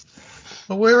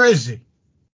Well, where is he?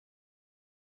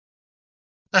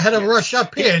 I had to rush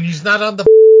up here, and he's not on the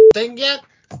thing yet?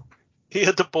 He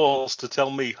had the balls to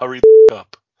tell me, hurry the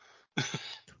up.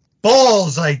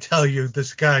 Balls, I tell you,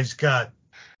 this guy's got.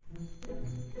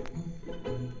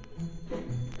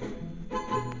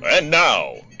 And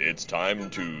now, it's time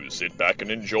to sit back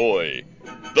and enjoy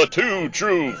the Two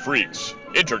True Freaks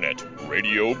Internet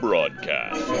Radio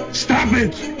Broadcast. Stop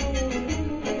it!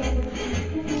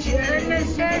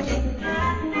 Genesis?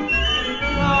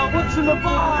 What's in the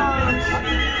box?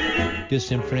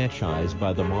 Disenfranchised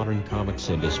by the modern comics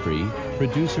industry,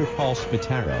 producer Paul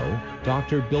Spataro,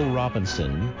 Dr. Bill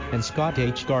Robinson, and Scott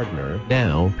H. Gardner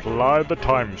now ply the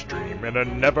time stream in a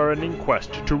never-ending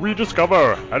quest to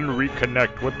rediscover and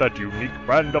reconnect with that unique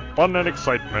brand of fun and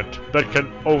excitement that can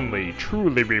only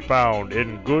truly be found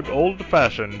in good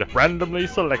old-fashioned, randomly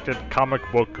selected comic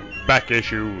book back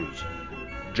issues.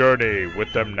 Journey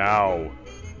with them now.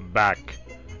 Back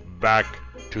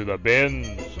to the bins.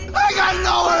 I got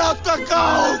nowhere else to go!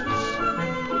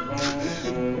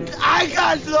 I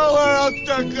got nowhere else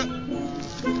to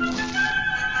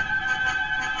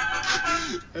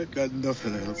go! I got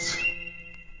nothing else.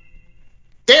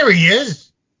 There he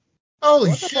is!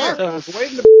 Holy shit! What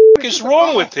the fuck is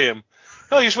wrong with him?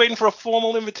 No, he's waiting for a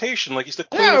formal invitation, like he's the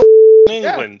queen of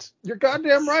England. You're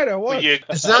goddamn right, I was.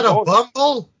 Is that a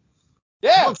bumble?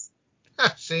 Yeah.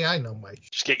 See, I know my.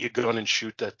 Just get your gun and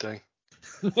shoot that thing.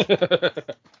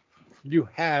 You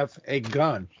have a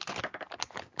gun.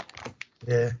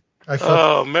 Yeah.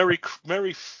 Merry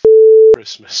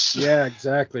Christmas. Yeah,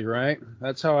 exactly, right?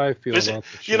 That's how I feel about this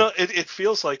shit. It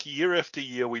feels like year after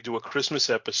year we do a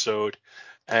Christmas episode,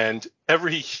 and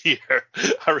every year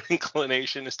our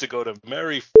inclination is to go to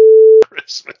Merry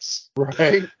Christmas.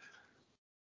 Right?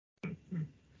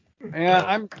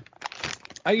 Yeah,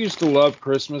 I used to love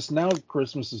Christmas. Now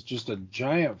Christmas is just a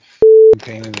giant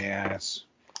pain in the ass.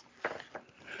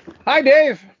 Hi,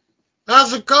 Dave.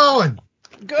 How's it going?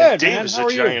 Good, Dave man. is How a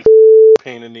are you? giant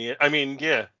pain in the. I mean,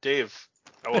 yeah, Dave.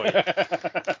 How are you?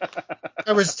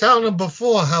 I was telling him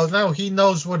before how now he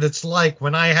knows what it's like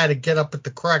when I had to get up at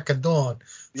the crack of dawn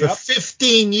for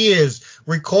 15 years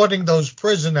recording those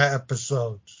prisoner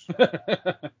episodes.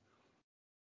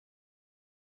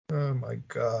 Oh, my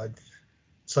God.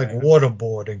 It's like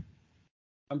waterboarding.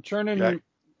 I'm turning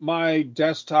my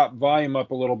desktop volume up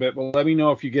a little bit, but let me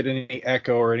know if you get any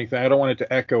echo or anything. I don't want it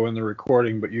to echo in the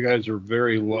recording, but you guys are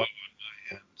very low on my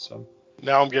end. So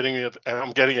Now I'm getting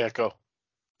echo.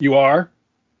 You are?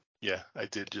 Yeah, I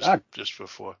did just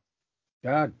before.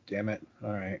 God damn it.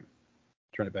 All right.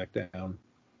 Turn it back down.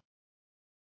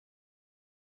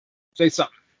 Say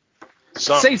something.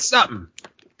 Say something.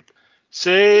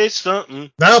 Say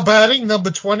something. Now batting number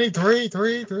 23,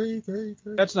 3.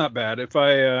 That's not bad. If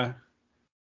I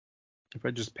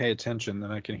just pay attention,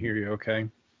 then I can hear you. Okay.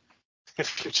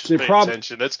 If you just pay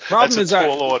attention, that's a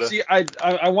tall order. See,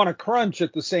 I want to crunch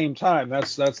at the same time.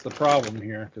 That's the problem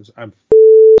here because I'm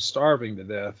starving to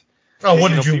death. Oh,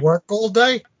 what did you work all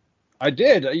day? I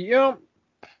did.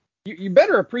 You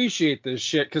better appreciate this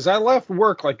shit because I left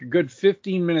work like a good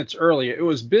 15 minutes early. It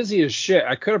was busy as shit.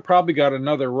 I could have probably got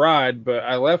another ride, but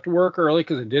I left work early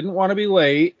because I didn't want to be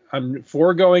late. I'm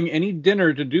foregoing any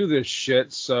dinner to do this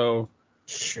shit, so...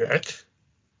 Shit.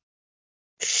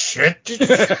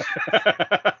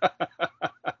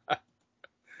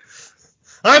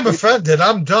 I'm offended.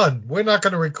 I'm done. We're not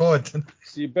going to record tonight.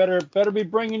 So you better be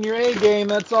bringing your A game.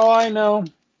 That's all I know.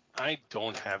 I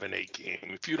don't have an A game.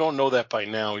 If you don't know that by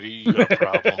now, you got a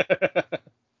problem.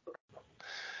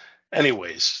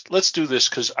 Anyways, let's do this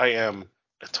because I am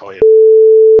tired.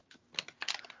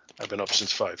 I've been up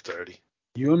since 5:30.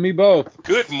 You and me both.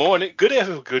 Good morning. Good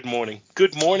morning.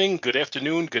 Good morning. Good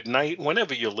afternoon. Good night.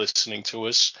 Whenever you're listening to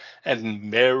us, and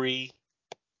Merry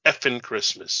effing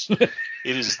Christmas.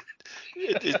 This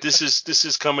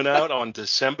is coming out on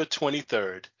December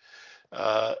 23rd.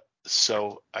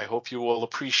 So I hope you all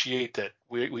appreciate that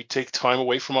we take time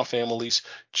away from our families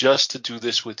just to do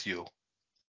this with you.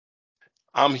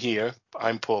 I'm here.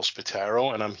 I'm Paul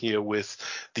Spataro, and I'm here with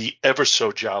the ever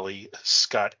so jolly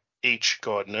Scott H.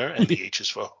 Gardner, and the H is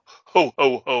for ho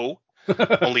ho ho.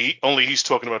 only he's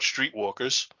talking about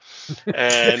streetwalkers,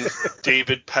 and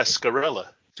David Pascarella.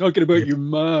 Talking about your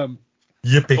mom.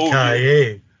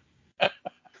 Yippee-ki-yay.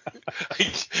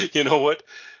 You know what?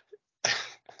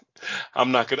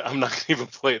 I'm not gonna even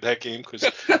play that game because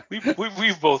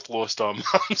we've both lost our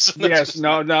moms. Yes,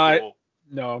 no.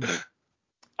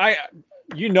 I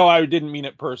didn't mean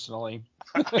it personally.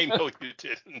 I know you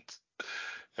didn't.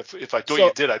 If I thought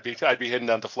you did, I'd be heading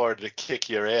down to Florida to kick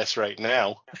your ass right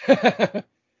now.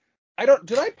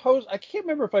 Did I post? I can't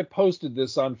remember if I posted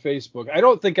this on Facebook.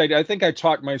 I think I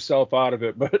talked myself out of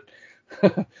it, but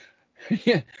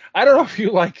yeah, I don't know if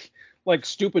you like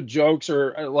stupid jokes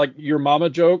or like your mama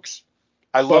jokes.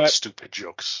 I love stupid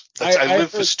jokes. I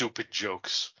live for stupid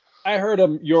jokes. I heard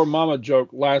your mama joke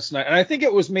last night, and I think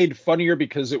it was made funnier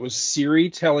because it was Siri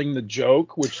telling the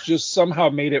joke, which just somehow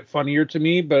made it funnier to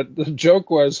me. But the joke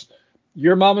was,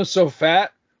 your mama's so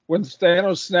fat, when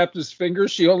Thanos snapped his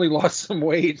fingers, she only lost some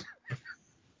weight.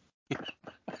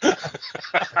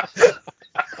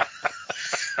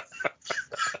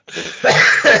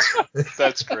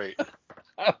 That's great.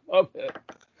 I love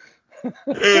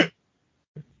it.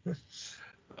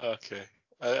 Okay.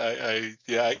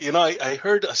 I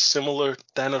heard a similar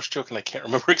Thanos joke, and I can't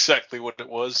remember exactly what it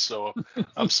was, so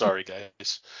I'm sorry,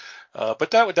 guys.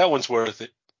 But that one's worth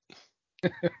it.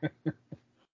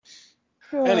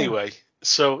 Anyway,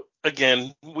 so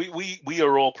again, we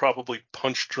are all probably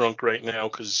punch drunk right now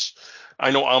because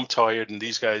I know I'm tired, and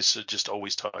these guys are just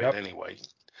always tired anyway.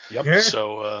 Yep.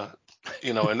 So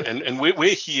and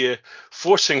we're here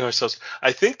forcing ourselves.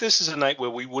 I think this is a night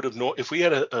where we would have known if we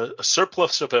had a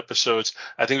surplus of episodes.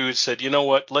 I think we would have said, you know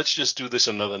what, let's just do this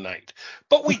another night.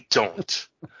 But we don't.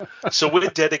 So we're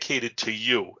dedicated to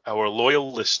you, our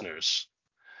loyal listeners,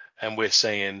 and we're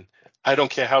saying, I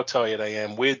don't care how tired I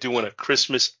am. We're doing a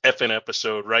Christmas effing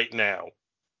episode right now.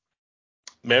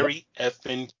 Merry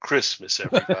effing Christmas,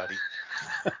 everybody.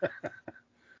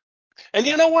 And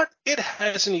you know what? It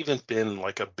hasn't even been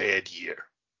like a bad year.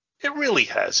 It really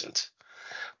hasn't.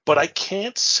 But I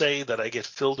can't say that I get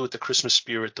filled with the Christmas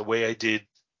spirit the way I did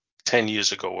 10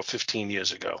 years ago or 15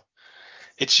 years ago.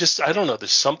 It's just, I don't know.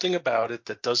 There's something about it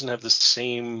that doesn't have the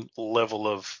same level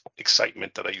of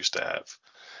excitement that I used to have.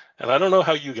 And I don't know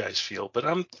how you guys feel, but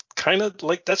I'm kind of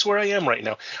like, that's where I am right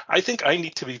now. I think I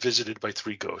need to be visited by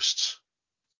 3 ghosts.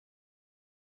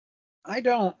 I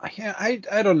don't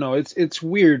know. It's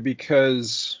weird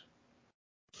because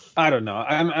I don't know.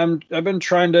 I've been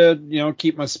trying to,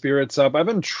 keep my spirits up. I've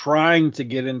been trying to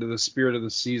get into the spirit of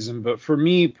the season, but for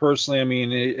me personally, I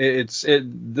mean,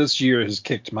 this year has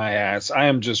kicked my ass. I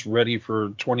am just ready for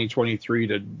 2023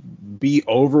 to be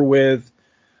over with.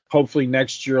 Hopefully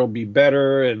next year will be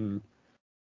better, and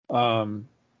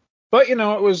but it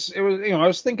was I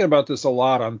was thinking about this a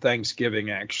lot on Thanksgiving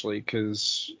actually,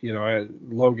 because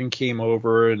Logan came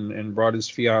over and brought his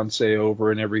fiance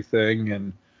over and everything,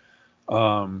 and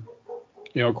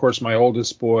of course my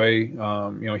oldest boy,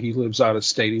 he lives out of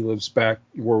state. He lives back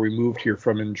where we moved here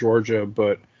from in Georgia,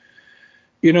 but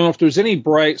if there's any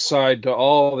bright side to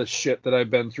all the shit that I've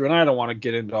been through, and I don't want to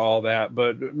get into all that,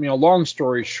 but, long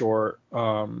story short,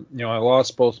 I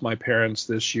lost both my parents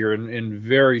this year in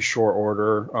very short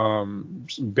order,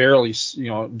 barely,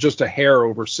 just a hair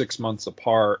over 6 months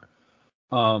apart.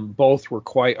 Both were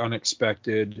quite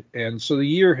unexpected. And so the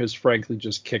year has frankly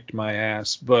just kicked my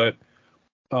ass. But,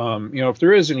 if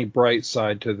there is any bright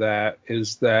side to that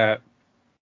is that,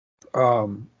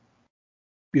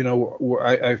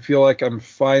 I feel like I'm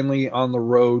finally on the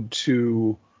road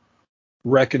to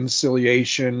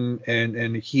reconciliation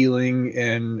and healing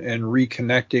and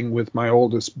reconnecting with my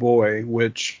oldest boy,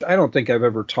 which I don't think I've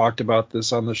ever talked about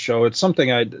this on the show. It's something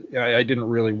I didn't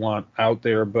really want out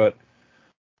there, but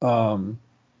I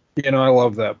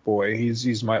love that boy.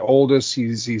 He's my oldest.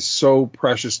 He's so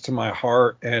precious to my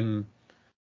heart, and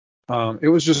it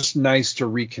was just nice to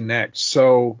reconnect.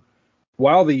 So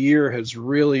while the year has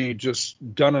really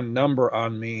just done a number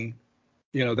on me,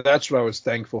 that's what I was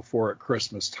thankful for at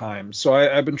Christmas time. So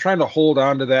I've been trying to hold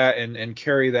on to that and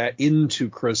carry that into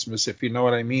Christmas, if you know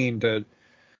what I mean, to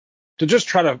just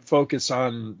try to focus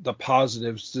on the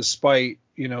positives, despite,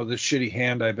 the shitty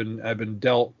hand I've been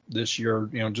dealt this year,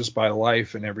 just by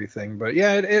life and everything. But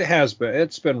yeah,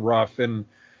 it's been rough. And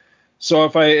so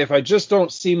if I just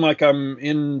don't seem like I'm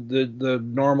in the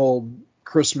normal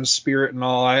Christmas spirit and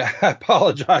all, I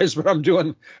apologize, but I'm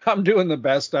doing the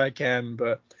best I can.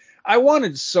 But I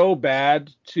wanted so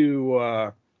bad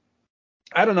to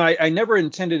I don't know, I never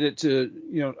intended it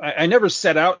to, I never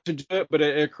set out to do it, but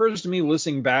it occurs to me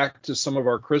listening back to some of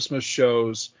our Christmas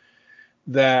shows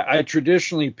that I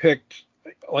traditionally picked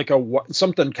like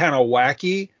something kind of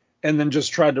wacky and then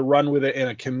just tried to run with it in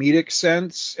a comedic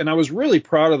sense. And I was really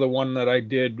proud of the one that I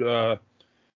did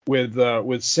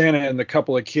with Santa and the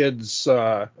couple of kids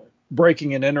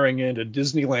breaking and entering into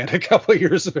Disneyland a couple of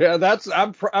years ago.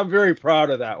 I'm very proud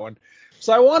of that one.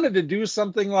 So I wanted to do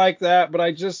something like that, but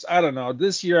I don't know.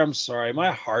 This year, I'm sorry,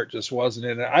 my heart just wasn't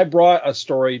in it. I brought a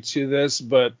story to this,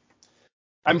 but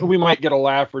we might get a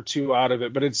laugh or two out of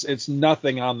it, but it's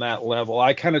nothing on that level.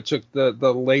 I kind of took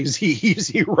the lazy,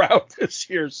 easy route this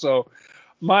year. So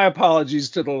My apologies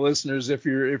to the listeners if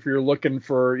you're looking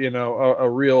for, a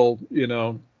real,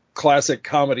 classic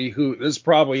comedy hoot. This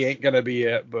probably ain't gonna be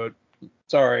it, but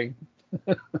sorry.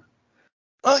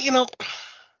 Well,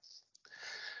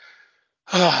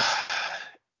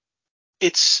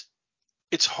 it's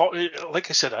hard. Like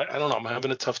I said, I don't know. I'm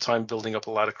having a tough time building up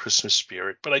a lot of Christmas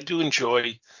spirit, but I do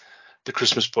enjoy the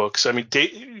Christmas books. I mean,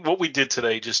 what we did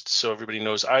today, just so everybody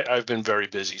knows, I've been very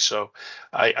busy, so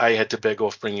I had to beg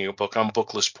off bringing a book. I'm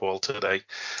bookless Paul today.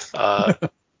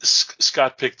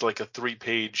 Scott picked like a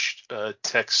 3-page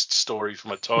text story from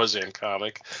a Tarzan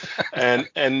comic, and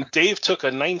Dave took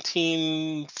a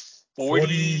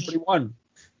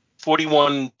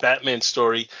 1941 Batman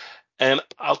story, and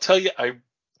I'll tell you, I'm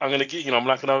gonna get, I'm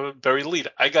not gonna bury the lead.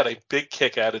 I got a big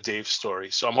kick out of Dave's story,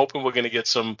 so I'm hoping we're gonna get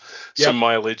some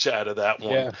mileage out of that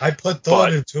one. Yeah. I put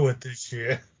thought into it this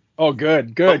year. Oh,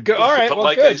 good. All right. But well,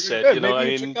 like good, I said, good.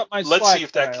 let's see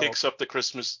if that kicks up the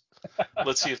Christmas.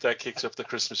 Let's see if that kicks up the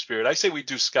Christmas spirit. I say we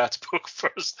do Scott's book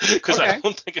first because I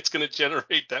don't think it's going to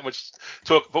generate that much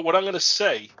talk. But what I'm going to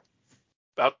say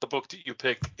about the book that you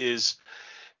picked is,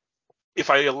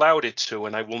 if I allowed it to,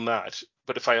 and I will not,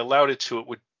 but if I allowed it to, it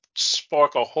would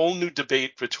spark a whole new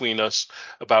debate between us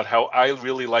about how I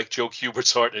really like Joe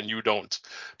Kubert's art and you don't.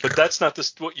 But that's not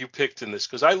what you picked in this,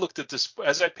 because I looked at this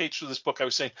as I paged through this book. I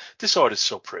was saying, this art is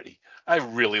so pretty. I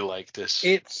really like this.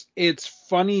 It's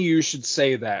funny you should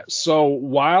say that. So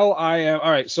while I am all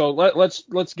right, so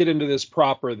let's get into this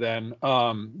proper then.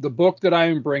 The book that I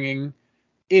am bringing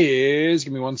is,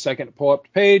 give me 1 second to pull up the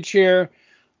page here.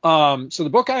 So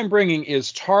the book I'm bringing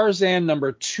is Tarzan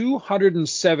number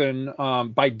 207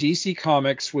 by DC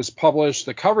Comics. Was published.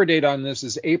 The cover date on this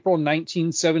is April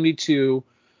 1972.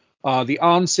 The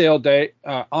on sale date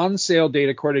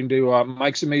according to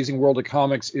Mike's Amazing World of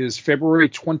Comics is February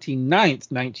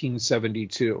 29th,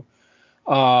 1972.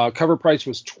 Cover price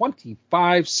was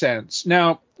 25 cents.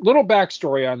 Now, little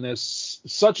backstory on this,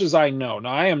 such as I know. Now,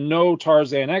 I am no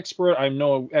Tarzan expert. I'm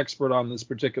no expert on this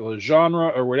particular genre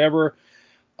or whatever.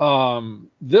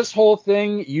 This whole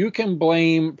thing, you can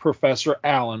blame Professor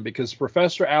Allen, because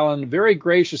Professor Allen very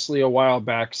graciously a while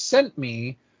back sent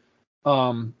me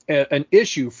an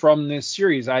issue from this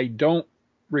series. I don't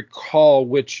recall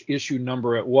which issue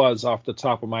number it was off the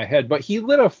top of my head, but he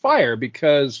lit a fire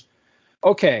because,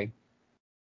 okay,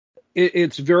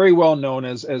 it's very well known,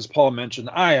 as Paul mentioned,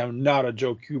 I am not a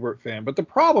Joe Kubert fan, but the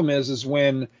problem is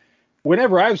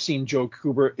whenever I've seen Joe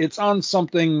Kubert, it's on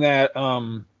something that,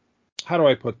 how do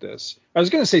I put this? I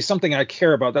was going to say something I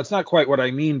care about. That's not quite what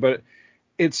I mean, but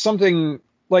it's something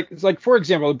like, for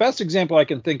example, the best example I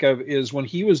can think of is when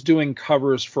he was doing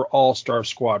covers for All-Star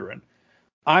Squadron.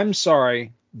 I'm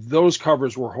sorry, those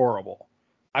covers were horrible.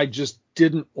 I just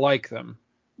didn't like them,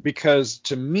 because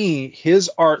to me,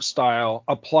 his art style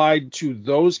applied to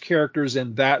those characters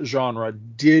in that genre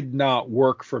did not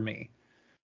work for me.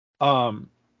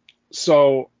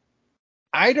 So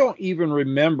I don't even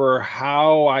remember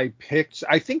how I picked.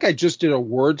 I think I just did a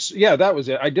word. Yeah, that was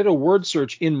it. I did a word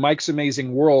search in Mike's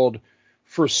Amazing World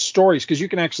for stories, because you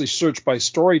can actually search by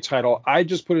story title. I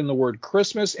just put in the word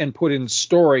Christmas and put in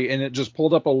story, and it just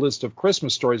pulled up a list of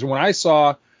Christmas stories. And when I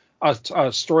saw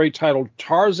a story titled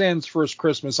Tarzan's First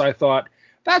Christmas, I thought,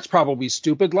 that's probably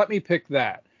stupid. Let me pick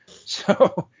that.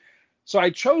 So I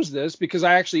chose this because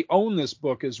I actually own this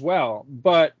book as well.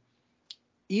 But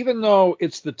even though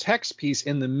it's the text piece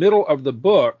in the middle of the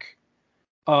book,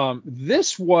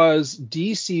 this was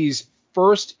DC's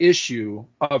first issue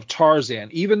of Tarzan,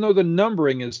 even though the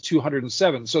numbering is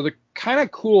 207. So the kind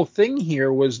of cool thing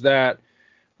here was that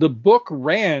the book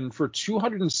ran for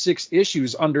 206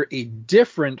 issues under a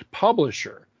different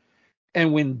publisher.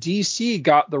 And when DC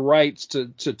got the rights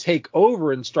to take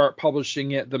over and start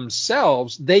publishing it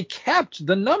themselves, they kept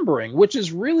the numbering, which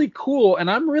is really cool.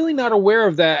 And I'm really not aware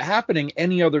of that happening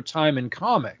any other time in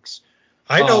comics.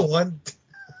 I know one.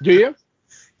 Do you?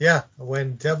 Yeah,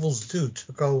 when Devil's Due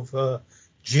took over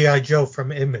G.I. Joe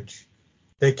from Image,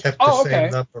 they kept the same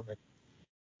numbering.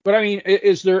 But I mean,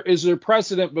 is there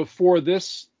precedent before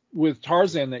this with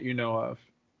Tarzan that you know of?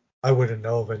 I wouldn't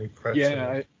know of any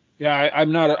precedent.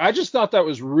 I'm not. I just thought that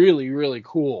was really, really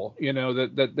cool.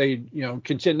 That they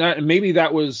continue. And maybe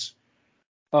that was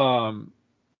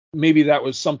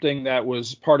something that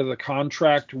was part of the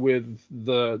contract with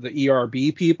the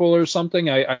ERB people or something.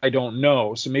 I don't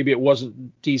know. So maybe it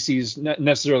wasn't DC's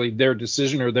necessarily their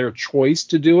decision or their choice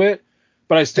to do it.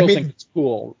 But I still think it's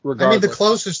cool, regardless. I mean, the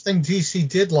closest thing DC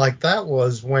did like that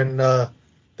was when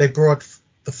they brought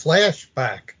the Flash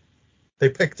back. They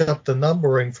picked up the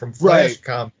numbering from Flash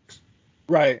comics.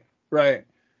 Right.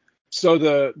 So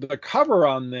the cover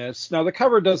on this, now the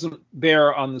cover doesn't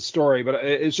bear on the story, but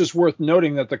it's just worth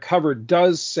noting that the cover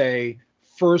does say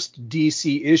first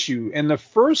DC issue, and the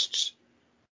first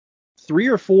 3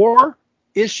 or 4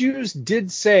 issues did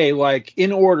say, like,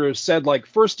 in order, said like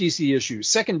first DC issue,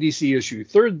 second DC issue,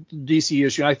 third DC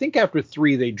issue. And I think after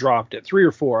 3 they dropped it, 3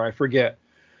 or 4, I forget.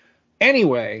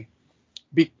 Anyway,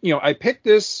 I picked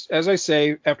this, as I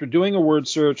say, after doing a word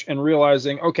search and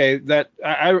realizing, okay, that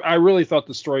I really thought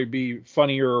the story would be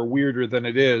funnier or weirder than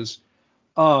it is,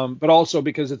 but also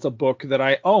because it's a book that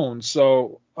I own.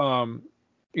 So,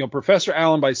 Professor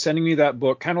Allen, by sending me that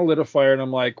book, kind of lit a fire, and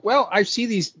I'm like, well, I see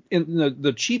these in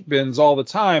the cheap bins all the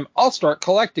time. I'll start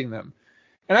collecting them.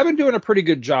 And I've been doing a pretty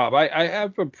good job. I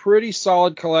have a pretty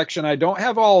solid collection. I don't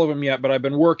have all of them yet, but I've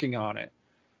been working on it.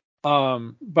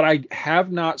 But I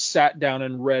have not sat down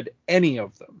and read any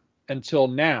of them until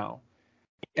now.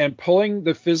 And pulling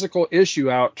the physical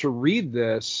issue out to read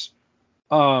this,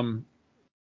 I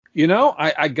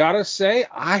gotta say,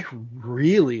 I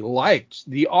really liked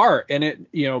the art. And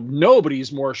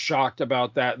nobody's more shocked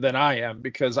about that than I am,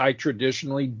 because I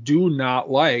traditionally do not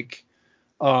like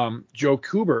Joe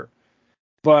Kubert.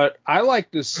 But I like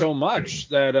this so much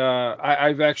that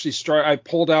I've actually I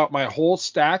pulled out my whole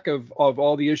stack of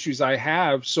all the issues I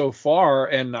have so far,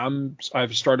 and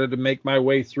I've started to make my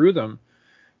way through them.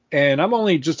 And I'm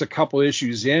only just a couple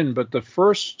issues in, but the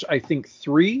first, I think,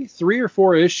 3 or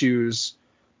 4 issues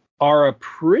are a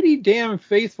pretty damn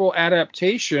faithful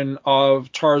adaptation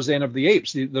of Tarzan of the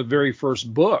Apes, the very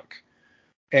first book.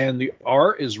 And the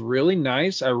art is really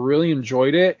nice. I really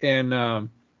enjoyed it. And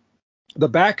the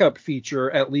backup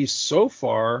feature, at least so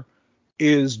far,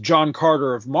 is John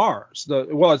Carter of Mars.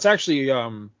 It's actually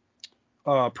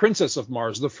Princess of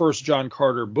Mars, the first John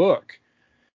Carter book.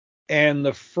 And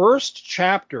the first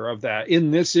chapter of that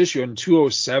in this issue, in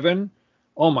 207,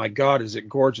 oh my God, is it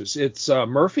gorgeous. It's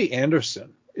Murphy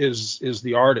Anderson is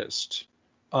the artist.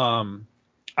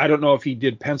 I don't know if he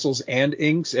did pencils and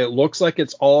inks. It looks like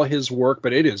it's all his work,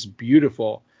 but it is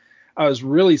beautiful. I was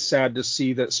really sad to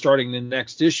see that starting the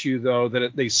next issue, though,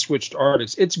 that they switched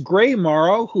artists. It's Gray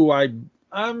Morrow, who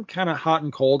I'm kind of hot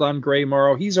and cold on Gray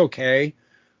Morrow. He's okay.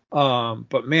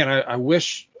 But man, I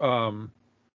wish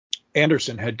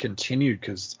Anderson had continued,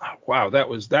 because wow,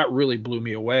 that really blew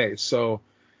me away. So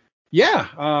yeah,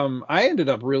 I ended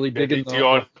up really digging the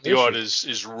art. The art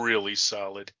is really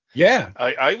solid. Yeah,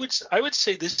 I would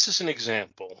say this is an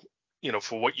example,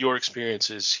 for what your experience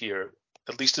is here,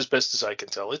 at least as best as I can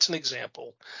tell. It's an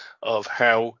example of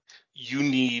how you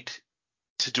need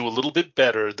to do a little bit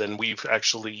better than we've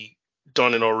actually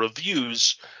done in our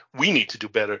reviews. We need to do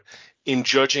better in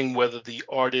judging whether the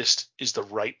artist is the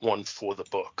right one for the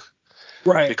book.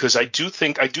 Right. Because I do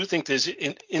think there's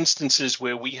instances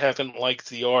where we haven't liked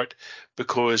the art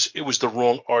because it was the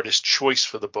wrong artist choice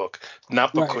for the book,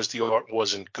 not because the art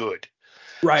wasn't good.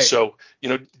 Right. So,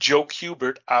 Joe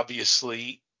Kubert,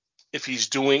 obviously, if he's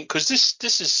doing, because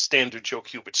this is standard Joe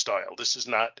Kubert style. This is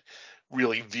not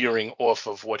really veering off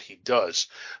of what he does.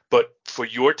 But for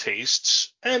your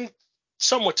tastes, and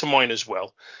somewhat to mine as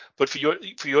well, but for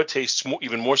your tastes,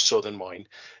 even more so than mine,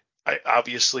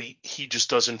 obviously he just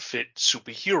doesn't fit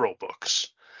superhero books.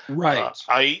 Right.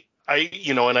 And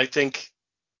I think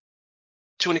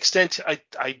to an extent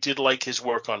I did like his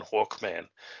work on Hawkman,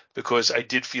 because I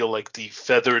did feel like the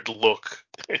feathered look,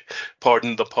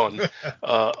 pardon the pun,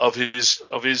 of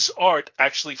his art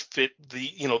actually fit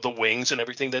the the wings and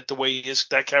everything, that the way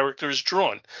that character is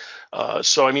drawn.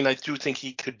 So I mean, I do think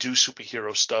he could do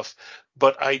superhero stuff,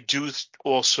 but I do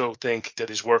also think that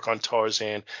his work on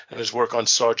Tarzan and his work on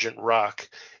Sergeant Rock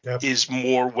is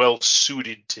more well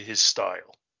suited to his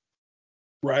style.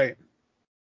 Right.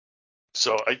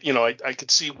 So I could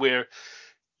see where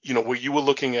where you were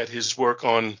looking at his work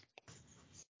on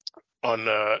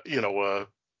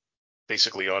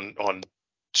basically on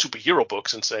superhero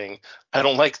books and saying, I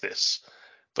don't like this,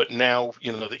 but now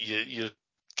that you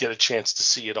get a chance to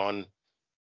see it on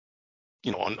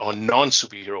on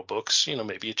non-superhero books,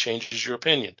 maybe it changes your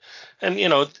opinion.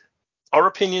 And our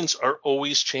opinions are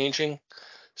always changing.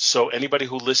 So anybody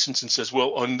who listens and says,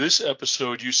 well, on this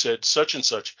episode you said such and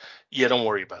such, don't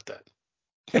worry about that.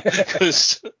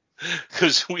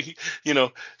 Because we,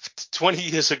 20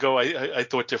 years ago, I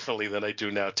thought differently than I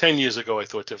do now. 10 years ago, I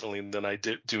thought differently than I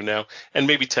do now. And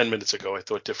maybe 10 minutes ago, I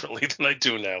thought differently than I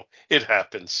do now. It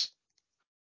happens.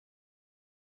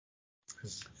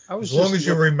 As long as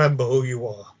you remember who you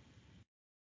are.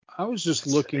 I was just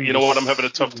looking. You know what? I'm having a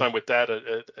tough time with that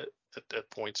at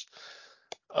points.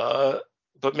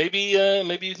 But maybe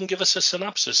you can give us a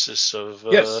synopsis of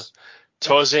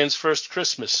Tarzan's First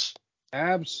Christmas.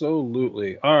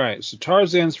 Absolutely. All right. So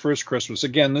Tarzan's First Christmas.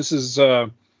 Again, this is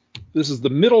the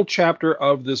middle chapter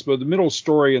of this book, the middle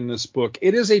story in this book.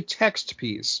 It is a text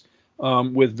piece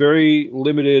with very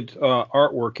limited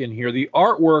artwork in here. The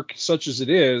artwork, such as it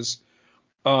is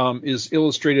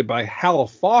illustrated by Hal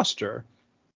Foster,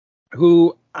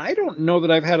 who I don't know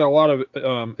that I've had a lot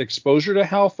of exposure to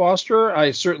Hal Foster.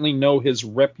 I certainly know his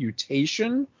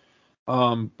reputation,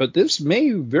 but this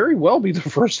may very well be the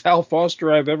first Hal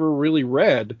Foster I've ever really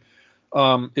read.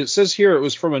 It says here it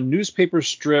was from a newspaper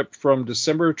strip from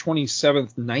December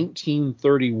 27th,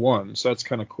 1931. So that's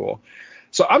kind of cool.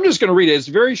 So I'm just going to read it. It's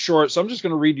very short, so I'm just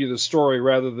going to read you the story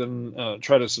rather than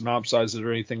try to synopsize it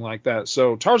or anything like that.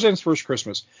 So Tarzan's First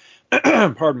Christmas.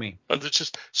 Pardon me.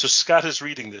 So Scott is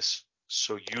reading this,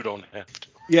 so you don't have to.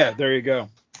 Yeah, there you go.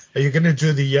 Are you going to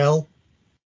do the yell?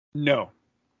 No.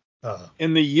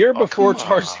 In the year before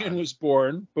Tarzan was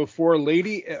born, before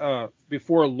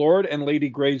Lord and Lady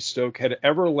Greystoke had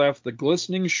ever left the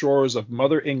glistening shores of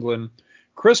Mother England,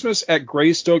 Christmas at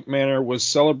Greystoke Manor was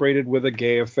celebrated with a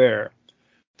gay affair.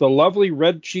 The lovely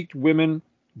red-cheeked women,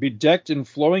 bedecked in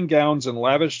flowing gowns and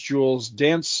lavish jewels,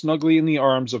 danced snugly in the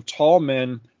arms of tall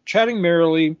men, chatting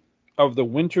merrily of the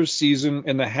winter season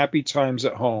and the happy times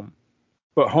at home.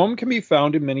 But home can be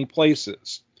found in many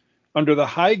places. Under the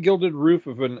high gilded roof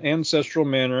of an ancestral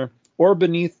manor, or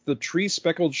beneath the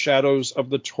tree-speckled shadows of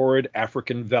the torrid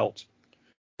African veldt.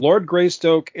 Lord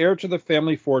Greystoke, heir to the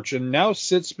family fortune, now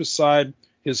sits beside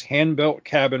his hand-built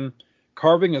cabin,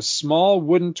 carving a small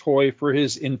wooden toy for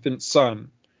his infant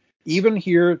son. Even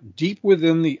here, deep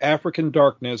within the African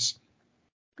darkness,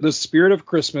 the spirit of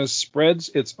Christmas spreads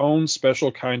its own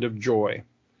special kind of joy.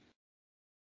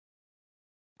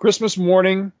 Christmas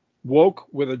morning woke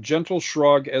with a gentle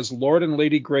shrug as Lord and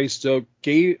Lady Greystoke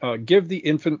give the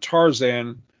infant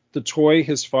Tarzan the toy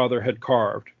his father had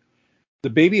carved. The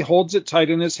baby holds it tight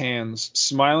in his hands,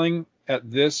 smiling at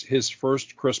this his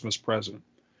first Christmas present.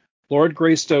 Lord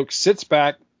Greystoke sits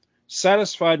back,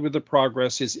 satisfied with the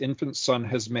progress his infant son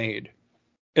has made.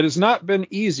 It has not been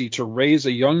easy to raise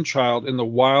a young child in the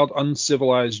wild,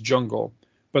 uncivilized jungle,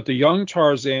 but the young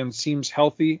Tarzan seems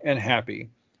healthy and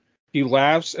happy. He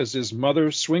laughs as his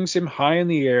mother swings him high in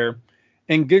the air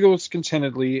and giggles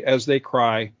contentedly as they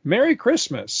cry, "Merry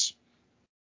Christmas!"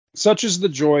 Such is the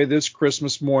joy this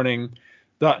Christmas morning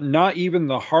that not even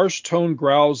the harsh-toned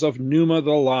growls of Numa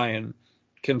the lion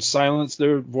can silence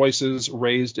their voices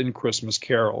raised in Christmas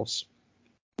carols.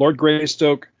 Lord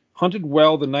Greystoke hunted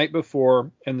well the night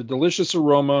before, and the delicious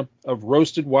aroma of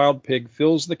roasted wild pig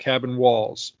fills the cabin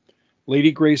walls.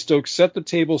 Lady Greystoke set the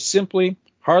table simply,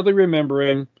 hardly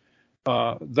remembering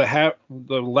the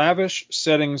lavish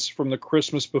settings from the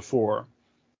Christmas before.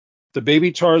 The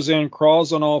baby Tarzan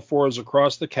crawls on all fours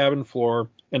across the cabin floor,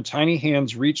 and tiny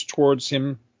hands reach towards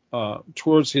him,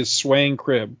 towards his swaying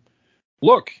crib.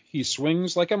 "Look, he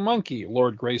swings like a monkey,"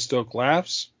 Lord Greystoke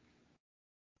laughs.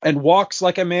 "And walks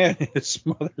like a man," his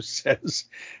mother says,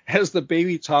 as the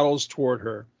baby toddles toward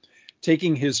her,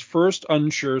 taking his first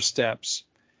unsure steps.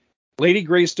 Lady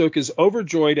Greystoke is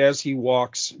overjoyed as he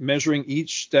walks, measuring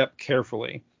each step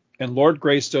carefully, and Lord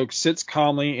Greystoke sits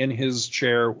calmly in his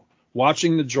chair,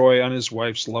 watching the joy on his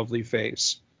wife's lovely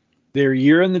face. Their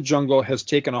year in the jungle has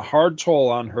taken a hard toll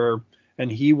on her,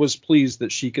 and he was pleased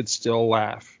that she could still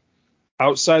laugh.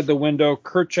 Outside the window,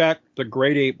 Kerchak, the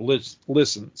great ape,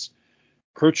 listens.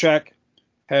 Kerchak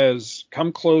has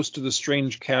come close to the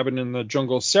strange cabin in the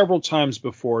jungle several times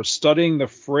before, studying the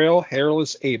frail,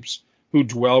 hairless apes who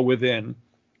dwell within.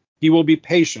 He will be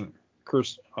patient,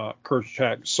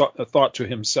 Kerchak thought to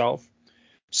himself.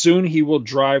 Soon he will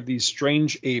drive these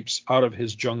strange apes out of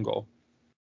his jungle.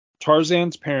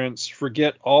 Tarzan's parents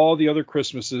forget all the other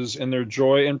Christmases in their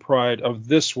joy and pride of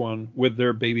this one with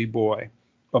their baby boy,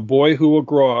 a boy who will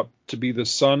grow up to be the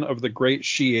son of the great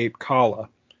she-ape Kala,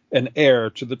 and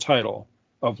heir to the title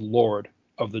of Lord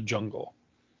of the Jungle.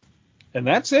 And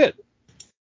that's it.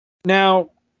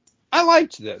 Now, I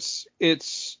liked this.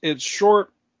 It's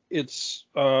short. It's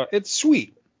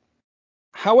sweet.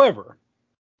 However,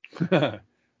 I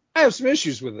have some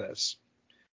issues with this.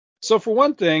 So for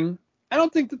one thing, I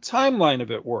don't think the timeline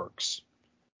of it works.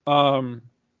 Philip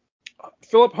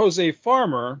Jose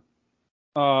Farmer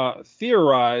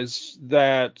theorized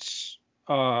that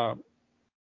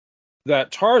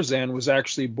Tarzan was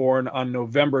actually born on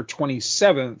November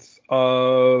 27th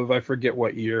of, I forget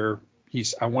what year.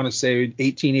 I want to say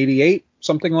 1888,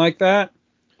 something like that.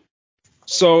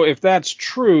 So if that's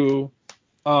true,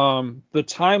 the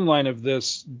timeline of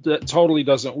this totally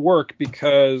doesn't work,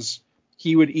 because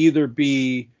he would either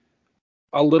be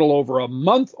a little over a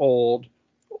month old,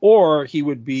 or he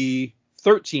would be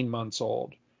 13 months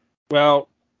old. Well,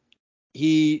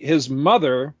 his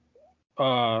mother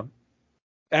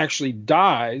actually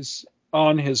dies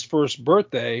on his first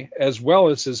birthday as well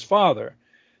as his father.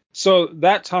 So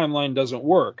that timeline doesn't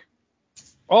work.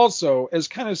 Also, as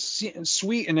kind of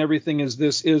sweet and everything as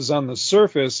this is on the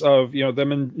surface of,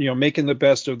 them making the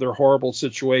best of their horrible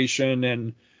situation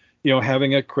and,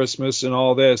 having a Christmas and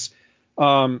all this,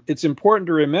 it's important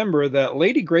to remember that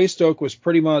Lady Greystoke was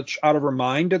pretty much out of her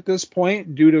mind at this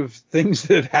point due to things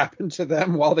that had happened to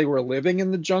them while they were living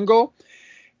in the jungle.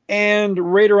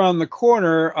 And right around the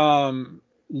corner,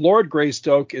 Lord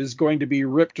Greystoke is going to be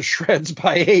ripped to shreds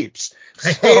by apes.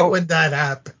 I hate when that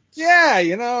happens.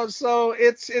 Yeah, so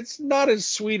it's not as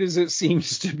sweet as it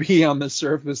seems to be on the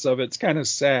surface of it. It's kind of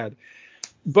sad.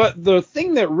 But the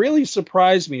thing that really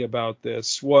surprised me about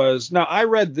this was, now I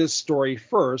read this story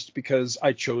first because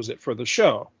I chose it for the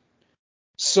show.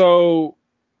 So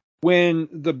when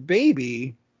the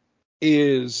baby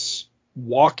is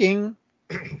walking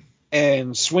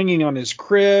and swinging on his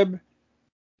crib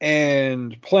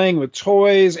and playing with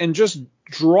toys and just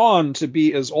drawn to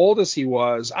be as old as he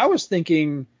was, I was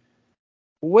thinking,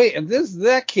 wait, and this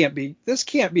can't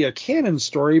be a canon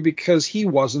story because he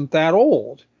wasn't that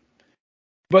old.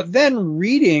 But then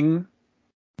reading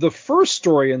the first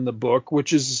story in the book,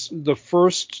 which is the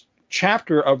first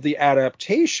chapter of the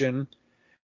adaptation,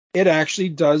 it actually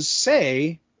does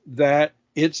say that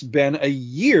it's been a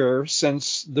year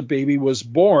since the baby was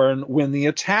born when the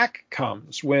attack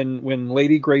comes, when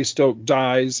Lady Greystoke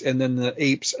dies and then the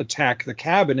apes attack the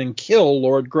cabin and kill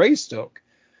Lord Greystoke.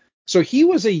 So he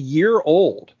was a year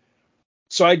old.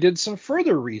 So I did some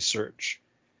further research,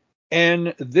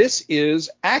 and this is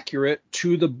accurate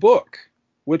to the book,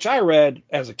 which I read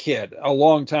as a kid a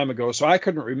long time ago, so I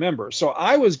couldn't remember. So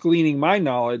I was gleaning my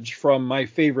knowledge from my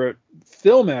favorite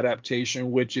film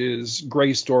adaptation, which is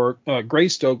Greystoke,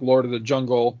 Lord of the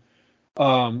Jungle,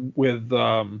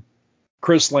 with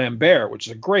Chris Lambert, which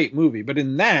is a great movie. But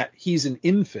in that, he's an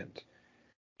infant.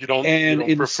 You don't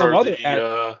prefer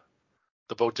the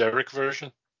Bo Derek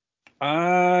version?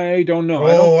 I don't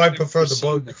know. I prefer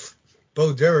the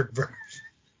Bo Derek version.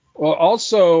 Well,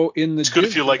 also in the it's good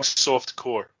Disney if you like soft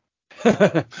core.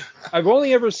 I've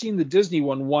only ever seen the Disney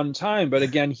one time, but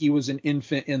again, he was an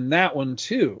infant in that one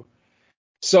too.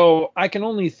 So I can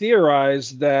only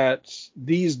theorize that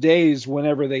these days,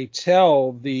 whenever they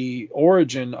tell the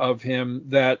origin of him,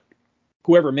 that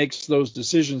whoever makes those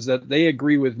decisions, that they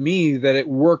agree with me that it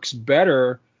works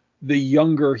better the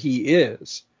younger he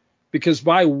is. Because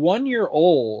by 1 year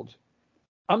old,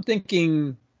 I'm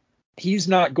thinking he's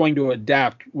not going to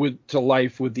adapt to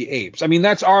life with the apes. I mean,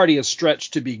 that's already a stretch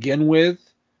to begin with,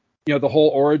 the whole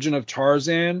origin of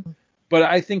Tarzan. But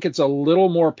I think it's a little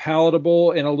more palatable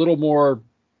and a little more,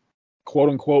 quote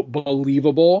unquote,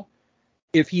 believable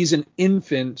if he's an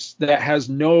infant that has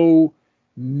no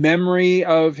memory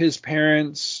of his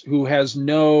parents, who has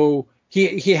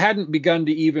he hadn't begun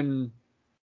to even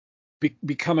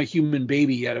become a human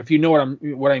baby yet, if you know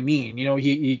what I mean.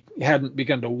 He hadn't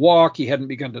begun to walk, he hadn't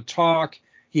begun to talk,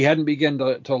 he hadn't begun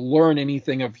to learn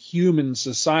anything of human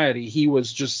society. He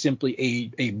was just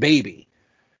simply a baby.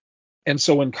 And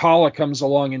so when Kala comes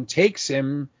along and takes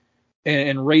him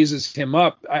and raises him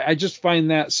up, I just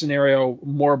find that scenario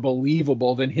more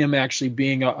believable than him actually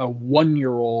being a 1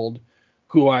 year old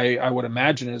who I would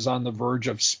imagine is on the verge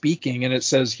of speaking. And it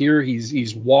says here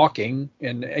he's walking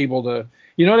and able to,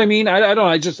 you know what I mean? I don't know.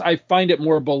 I find it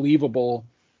more believable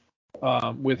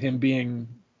with him being,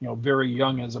 very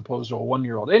young as opposed to a 1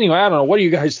 year old. Anyway, I don't know. What do you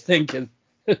guys think?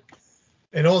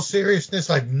 In all seriousness,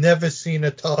 I've never seen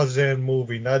a Tarzan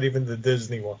movie, not even the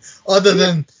Disney one, other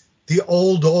than the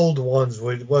old ones.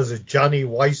 Was it Johnny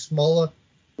Weissmuller?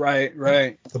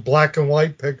 Right. The black and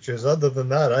white pictures. Other than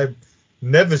that, I've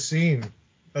never seen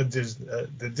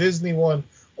the Disney one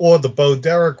or the Bo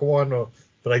Derek one,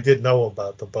 but I did know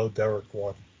about the Bo Derek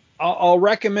one. I'll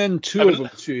recommend two of them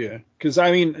to you, because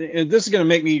I mean, this is going to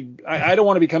make me. I don't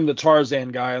want to become the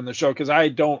Tarzan guy on the show because I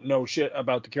don't know shit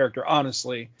about the character,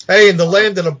 honestly. Hey, in the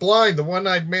land of the blind, the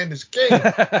one-eyed man is king.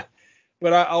 But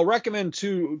I'll recommend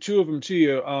two of them to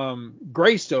you.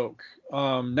 Greystoke,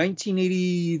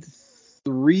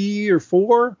 1983 or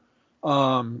 4,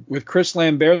 with Chris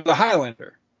Lambert, the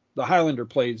Highlander. The Highlander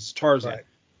plays Tarzan. Right.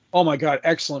 Oh my God,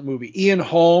 excellent movie. Ian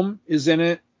Holm is in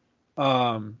it.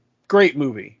 Great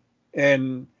movie.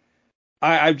 And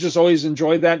I've just always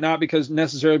enjoyed that, not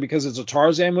necessarily because it's a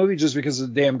Tarzan movie, just because it's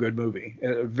a damn good movie.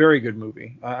 A very good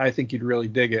movie. I think you'd really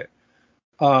dig it.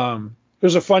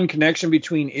 There's a fun connection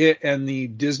between it and the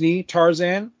Disney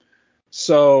Tarzan.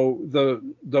 So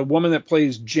the woman that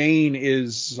plays Jane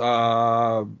is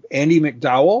Andie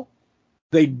MacDowell.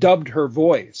 They dubbed her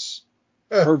voice.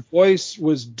 Her voice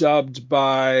was dubbed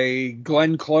by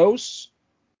Glenn Close.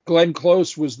 Glenn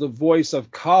Close was the voice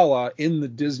of Kala in the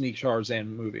Disney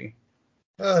Tarzan movie.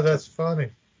 Oh, that's funny.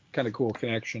 Kind of cool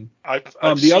connection. I've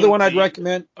The other one I'd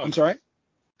recommend. I'm sorry.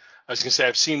 I was going to say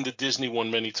I've seen the Disney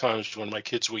one many times when my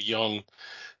kids were young.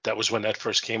 That was when that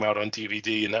first came out on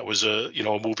DVD, and that was a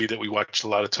movie that we watched a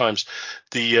lot of times.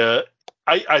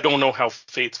 I don't know how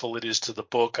faithful it is to the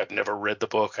book. I've never read the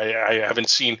book. I haven't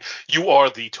seen. You are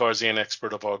the Tarzan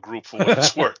expert of our group for what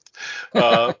it's worth.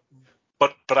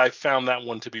 But I found that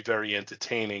one to be very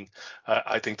entertaining.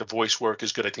 I think the voice work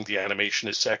is good. I think the animation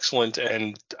is excellent,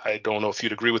 and I don't know if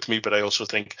you'd agree with me, but I also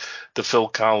think the Phil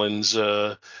Collins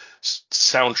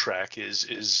soundtrack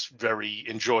is very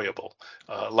enjoyable.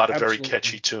 A lot of very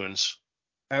catchy tunes.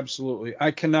 Absolutely.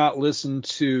 I cannot listen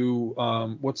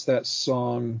to what's that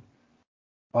song?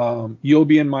 You'll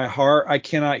Be in My Heart. I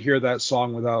cannot hear that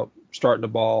song without starting to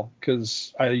bawl,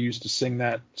 because I used to sing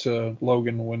that to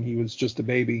Logan when he was just a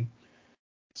baby.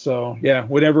 So yeah,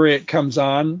 whenever it comes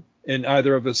on and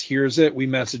either of us hears it, we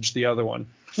message the other one.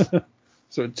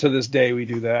 So to this day we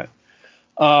do that.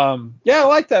 Yeah, I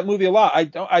like that movie a lot.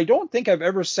 I don't think I've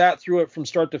ever sat through it from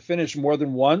start to finish more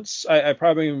than once. I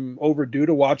probably am overdue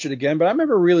to watch it again, but I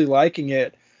remember really liking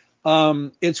it.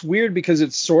 It's weird because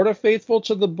it's sort of faithful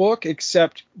to the book,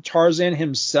 except Tarzan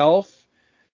himself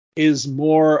is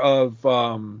more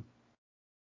of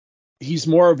he's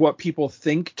more of what people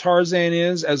think Tarzan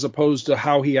is, as opposed to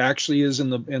how he actually is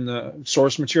in the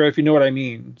source material, if you know what I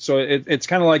mean. So it's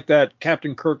kind of like that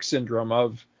Captain Kirk syndrome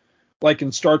of, like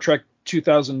in Star Trek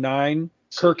 2009,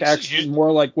 Kirk actually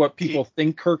more like what people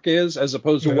think Kirk is, as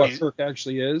opposed to what Kirk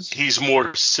actually is. He's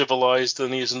more civilized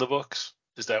than he is in the books.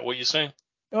 Is that what you're saying?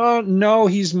 No,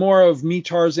 he's more of me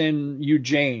Tarzan, you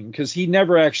Jane, because he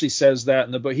never actually says that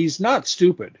in the book. He's not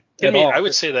stupid at all. I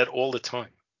would say that all the time.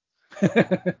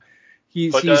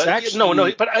 He's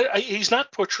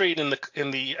not portrayed in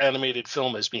the animated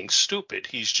film as being stupid.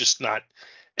 He's just not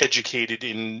educated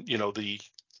in the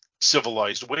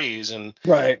civilized ways, and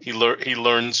right. He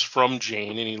learns from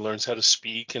Jane, and he learns how to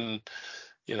speak, and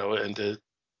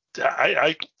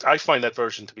I find that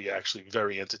version to be actually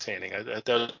very entertaining.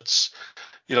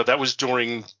 That was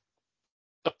during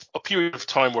a period of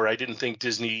time where I didn't think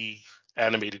Disney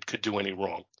animated could do any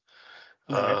wrong.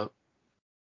 Right.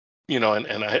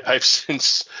 And I've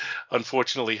since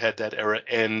unfortunately had that era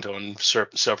end on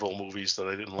several movies that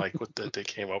I didn't like that they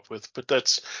came up with. But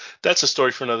that's a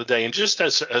story for another day. And just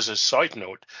as a side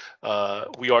note,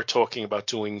 we are talking about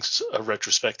doing a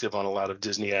retrospective on a lot of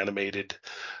Disney animated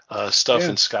stuff,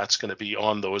 and Scott's going to be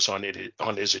on those on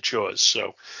Is It Yours?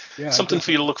 So something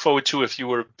for you to look forward to if you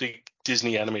were a big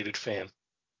Disney animated fan.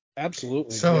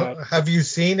 Absolutely. So have you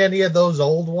seen any of those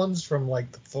old ones from like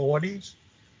the 40s?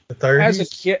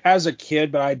 30s? As a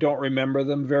kid, but I don't remember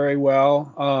them very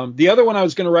well. The other one I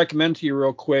was going to recommend to you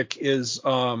real quick is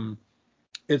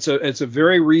it's a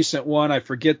very recent one. I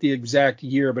forget the exact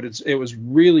year, but it was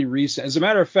really recent. As a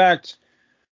matter of fact,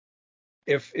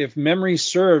 if memory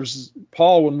serves,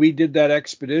 Paul, when we did that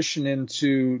expedition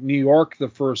into New York the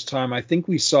first time, I think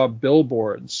we saw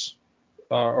billboards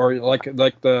or like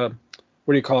the,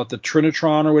 what do you call it, the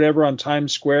Trinitron or whatever on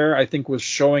Times Square, I think was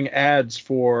showing ads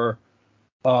for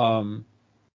what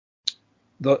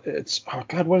is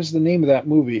the name of that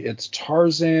movie? It's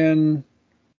Tarzan,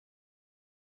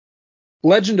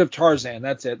 Legend of Tarzan.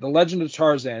 That's it. The Legend of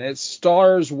Tarzan. It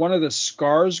stars one of the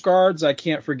Skarsgårds. I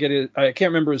can't forget it. I can't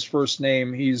remember his first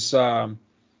name. He's I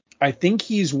think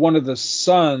he's one of the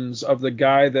sons of the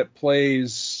guy that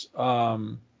plays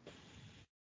man,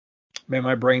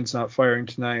 my brain's not firing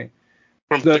tonight.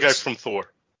 From the guy from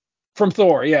Thor. From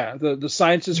Thor, yeah. The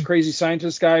scientist, crazy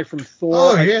scientist guy from Thor.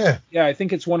 Oh, yeah. I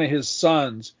think it's one of his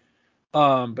sons.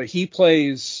 But he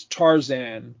plays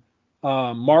Tarzan.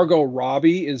 Margot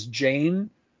Robbie is Jane.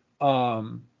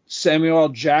 Samuel L.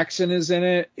 Jackson is in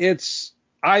it.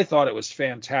 I thought it was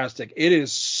fantastic.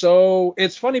 It's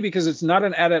funny because it's not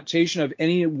an adaptation of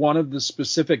any one of the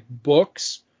specific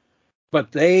books,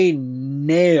 but they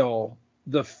nail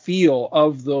the feel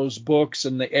of those books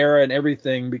and the era and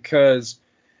everything, because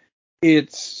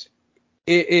it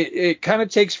kind of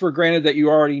takes for granted that you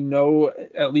already know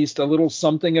at least a little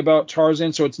something about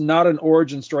Tarzan. So it's not an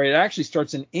origin story. It actually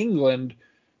starts in England,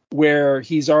 where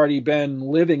he's already been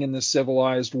living in the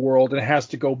civilized world and has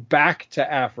to go back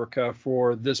to Africa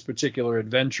for this particular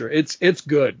adventure. It's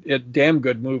good. Damn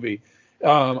good movie.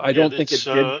 I don't think it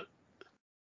did.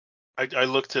 I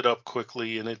looked it up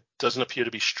quickly, and it doesn't appear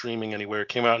to be streaming anywhere. It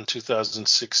came out in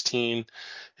 2016.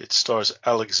 It stars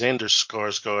Alexander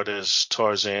Skarsgård as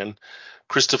Tarzan,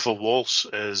 Christopher Waltz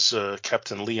as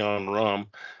Captain Leon Rom,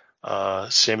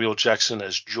 Samuel Jackson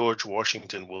as George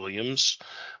Washington Williams.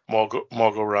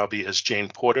 Margot Robbie as Jane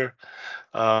Porter.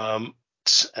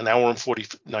 It's an hour and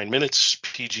 49 minutes,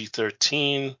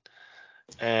 PG-13.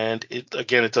 And it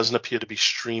doesn't appear to be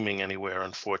streaming anywhere,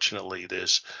 unfortunately.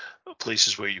 There's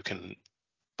places where you can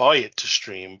buy it to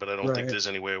stream, but I don't think there's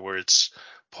anywhere where it's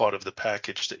part of the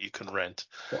package that you can rent.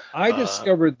 Well, I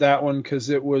discovered that one because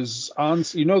it was on,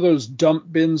 those dump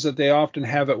bins that they often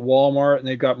have at Walmart, and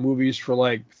they've got movies for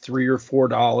like $3 or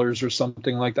 $4 or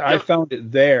something like that. Yep. I found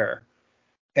it there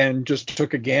and just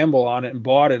took a gamble on it and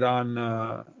bought it on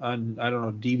I don't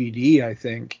know, DVD, I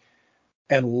think,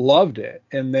 and loved it.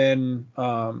 And then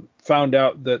found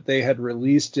out that they had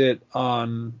released it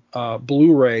on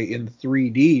Blu-ray in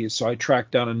 3D, so I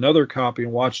tracked down another copy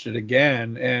and watched it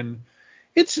again, and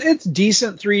it's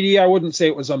decent 3D. I wouldn't say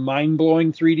it was a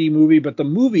mind-blowing 3D movie, but the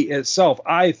movie itself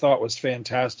I thought was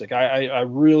fantastic. I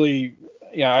really,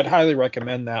 I'd highly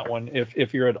recommend that one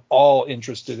if you're at all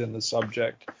interested in the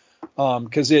subject,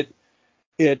 because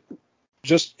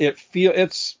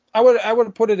I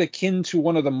would put it akin to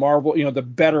one of the Marvel, the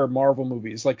better Marvel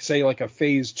movies, like say like a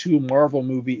Phase 2 Marvel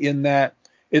movie, in that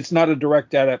it's not a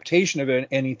direct adaptation of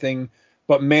anything,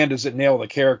 but man, does it nail the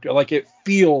character. Like it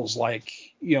feels like,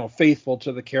 faithful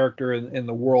to the character in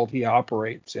the world he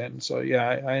operates in. So yeah,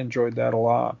 I enjoyed that a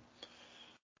lot.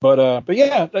 But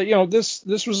yeah, this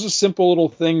was a simple little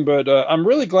thing, but I'm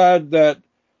really glad that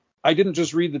I didn't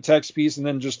just read the text piece and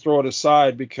then just throw it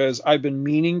aside, because I've been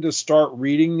meaning to start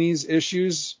reading these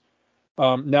issues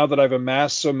now that I've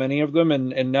amassed so many of them,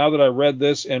 and now that I read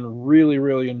this and really,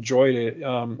 really enjoyed it,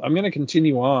 I'm going to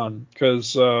continue on,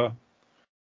 because I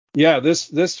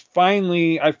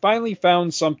finally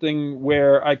found something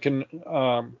where I can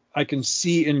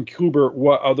see in Kubert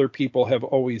what other people have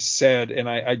always said, and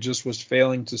I just was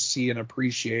failing to see and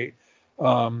appreciate.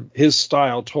 His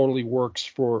style totally works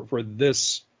for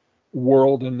this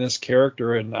world and this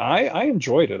character, and I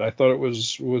enjoyed it. I thought it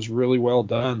was really well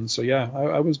done. So yeah,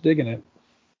 I was digging it.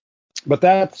 But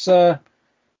that's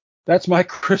my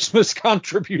Christmas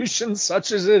contribution,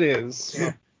 such as it is.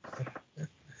 Yeah.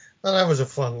 Well, that was a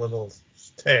fun little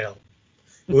tale.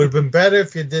 It would have been better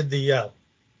if you did the yell.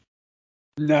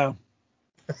 No.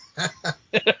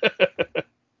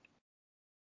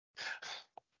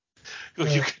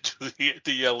 You could do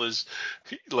the yell is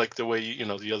like the way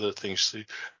the other things.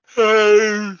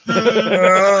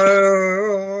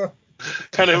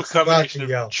 Kind of a combination of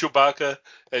Chewbacca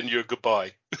and your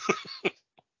goodbye.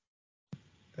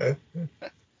 We're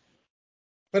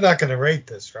not going to rate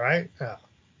this, right? No.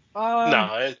 No,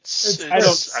 I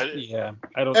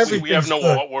don't. We have no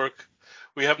artwork.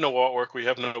 We have no artwork. We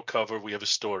have no cover. We have a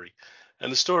story,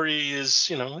 and the story is,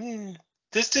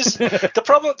 this. The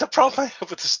problem I have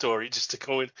with the story, just to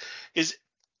go in, is,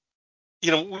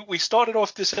 we started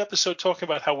off this episode talking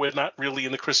about how we're not really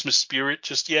in the Christmas spirit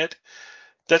just yet.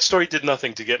 That story did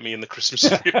nothing to get me in the Christmas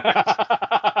spirit.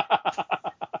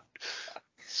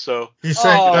 So you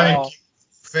said thank you.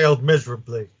 Failed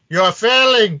miserably. You are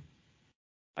failing.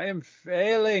 I am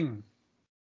failing.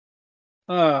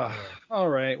 All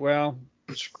right. Well,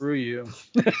 screw you.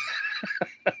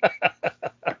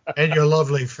 And your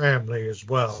lovely family as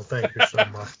well. Thank you so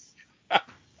much.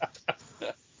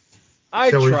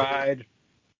 I tried.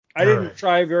 I didn't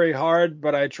try very hard,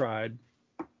 but I tried.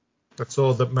 That's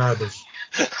all that matters.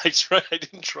 I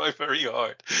didn't try very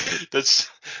hard. That's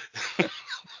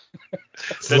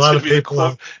a lot of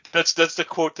people. That's the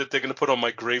quote that they're going to put on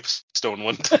my gravestone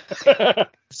one day.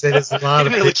 Say there's a lot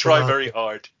of didn't really try very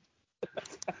hard.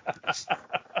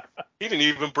 He didn't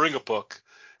even bring a book.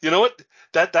 You know what?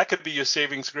 That could be your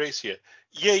savings grace here.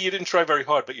 Yeah, you didn't try very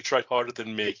hard, but you tried harder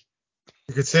than me.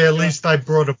 You could say, at least I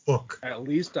brought a book. At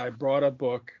least I brought a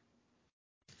book.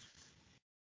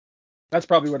 That's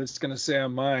probably what it's going to say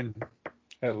on mine.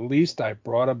 At least I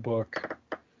brought a book.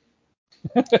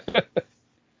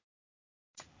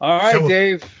 All right,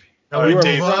 Dave. All right,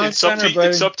 Dave. It's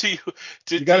up to you.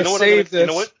 You got to save this. You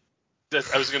know what?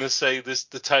 I was going to say this.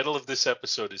 The title of this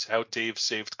episode is "How Dave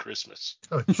Saved Christmas."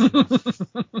 Oh,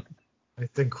 I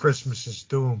think Christmas is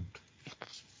doomed.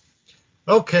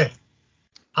 Okay,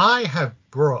 I have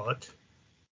brought,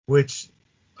 which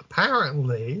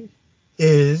apparently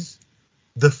is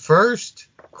the first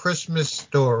Christmas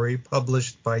story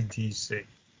published by DC.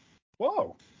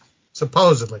 Whoa.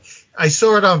 Supposedly. I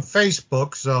saw it on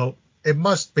Facebook, so it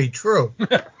must be true.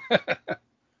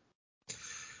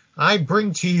 I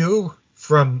bring to you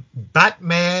from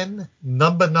Batman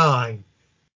number 9.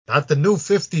 Not the new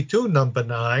 52 number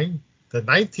 9, the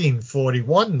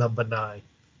 1941 number 9.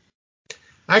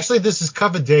 Actually, this is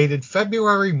cover dated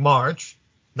February, March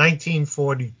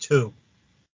 1942.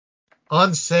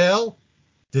 On sale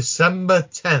December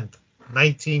 10th,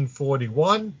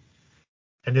 1941,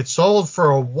 and it sold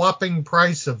for a whopping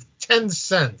price of 10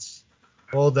 cents.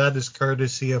 All that is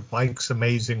courtesy of Mike's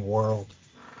Amazing World.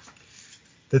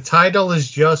 The title is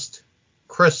just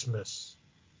Christmas.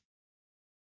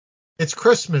 It's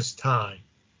Christmas time.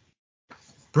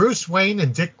 Bruce Wayne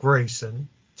and Dick Grayson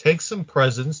take some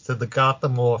presents to the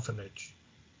Gotham orphanage.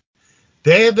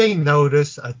 There they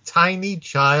notice a tiny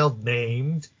child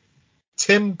named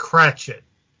Tim Cratchit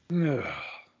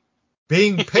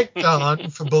being picked on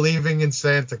for believing in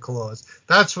Santa Claus.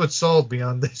 That's what sold me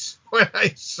on this when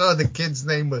I saw the kid's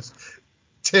name was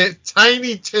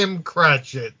Tiny Tim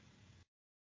Cratchit.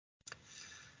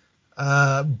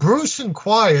 Bruce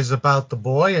inquires about the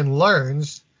boy and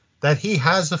learns that he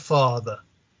has a father,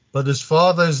 but his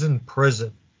father is in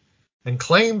prison and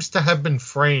claims to have been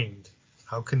framed.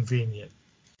 How convenient.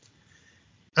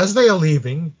 As they are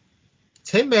leaving,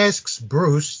 Tim asks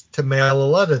Bruce to mail a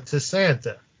letter to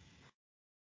Santa.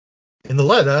 In the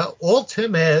letter, all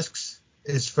Tim asks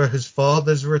is for his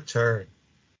father's return.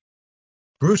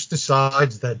 Bruce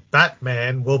decides that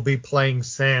Batman will be playing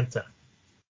Santa.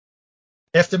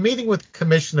 After meeting with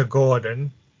Commissioner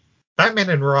Gordon, Batman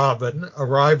and Robin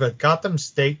arrive at Gotham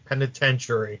State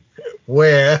Penitentiary,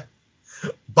 where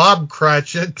Bob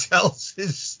Cratchit tells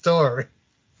his story.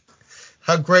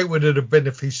 How great would it have been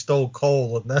if he stole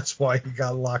coal and that's why he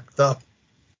got locked up?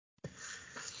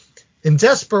 In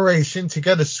desperation to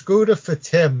get a scooter for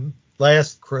Tim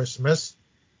last Christmas,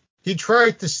 he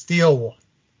tried to steal one,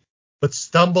 but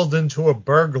stumbled into a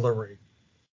burglary.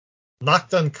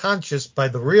 Knocked unconscious by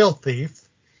the real thief,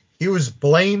 he was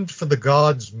blamed for the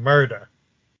guard's murder.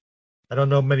 I don't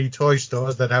know many toy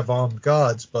stores that have armed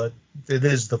guards, but it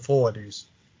is the 40s.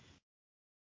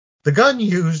 The gun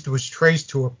used was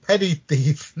traced to a petty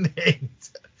thief named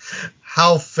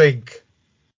Hal Fink,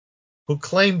 who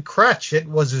claimed Cratchit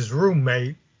was his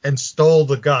roommate and stole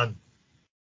the gun.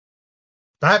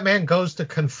 Batman goes to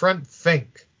confront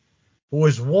Fink, who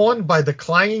is warned by the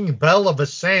clanging bell of a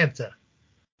Santa,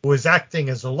 who is acting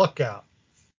as a lookout.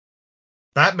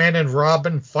 Batman and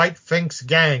Robin fight Fink's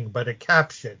gang, but are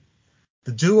captured.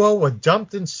 The duo are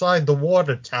dumped inside the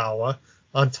water tower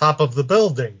on top of the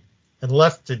building and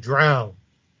left to drown.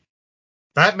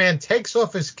 Batman takes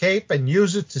off his cape and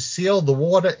uses it to seal the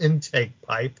water intake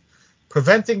pipe,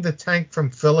 preventing the tank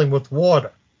from filling with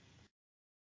water.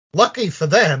 Lucky for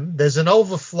them, there's an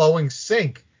overflowing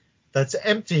sink that's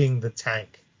emptying the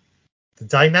tank. The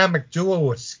dynamic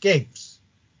duo escapes.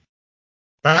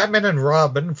 Batman and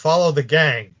Robin follow the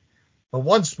gang, but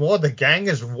once more the gang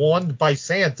is warned by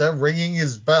Santa ringing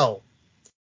his bell.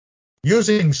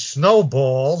 Using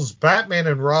snowballs, Batman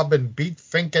and Robin beat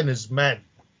Fink and his men.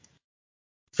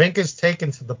 Fink is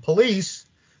taken to the police,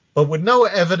 but with no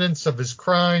evidence of his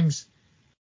crimes,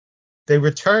 they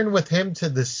return with him to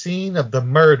the scene of the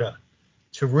murder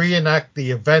to reenact the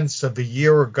events of a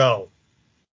year ago.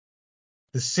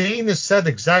 The scene is set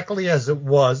exactly as it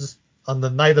was on the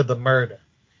night of the murder,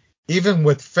 even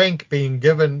with Fink being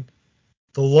given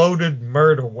the loaded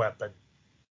murder weapon.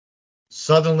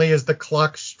 Suddenly, as the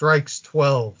clock strikes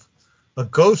 12, a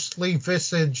ghostly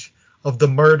visage of the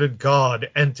murdered god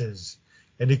enters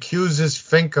and accuses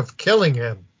Fink of killing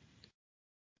him.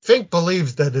 Fink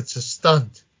believes that it's a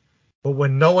stunt, but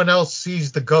when no one else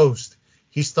sees the ghost,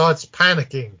 he starts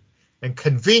panicking and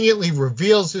conveniently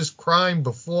reveals his crime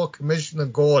before Commissioner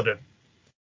Gordon.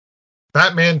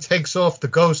 Batman takes off the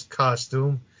ghost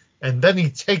costume, and then he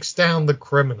takes down the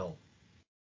criminal.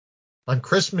 On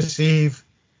Christmas Eve,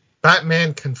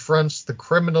 Batman confronts the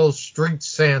criminal Street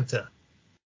Santa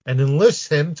and enlists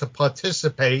him to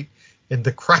participate in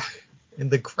the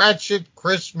Cratchit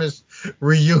Christmas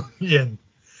reunion,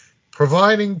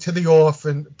 proving to the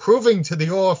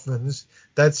orphans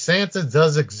that Santa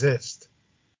does exist.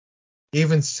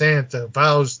 Even Santa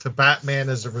vows to Batman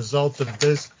as a result of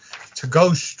this to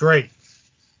go straight.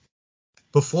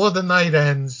 Before the night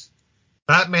ends,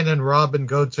 Batman and Robin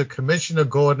go to Commissioner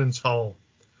Gordon's home,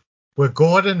 where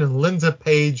Gordon and Linda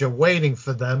Page are waiting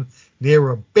for them near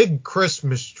a big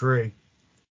Christmas tree.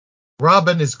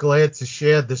 Robin is glad to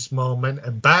share this moment,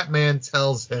 and Batman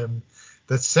tells him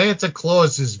that Santa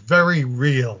Claus is very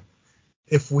real,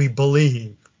 if we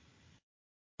believe.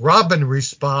 Robin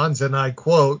responds, and I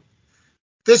quote,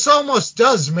 "This almost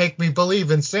does make me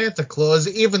believe in Santa Claus,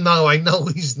 even though I know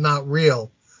he's not real.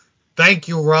 Thank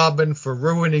you, Robin, for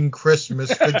ruining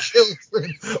Christmas for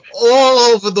children all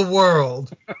over the world."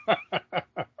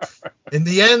 In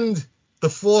the end, the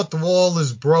fourth wall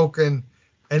is broken,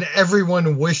 and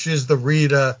everyone wishes the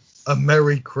reader a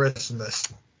Merry Christmas.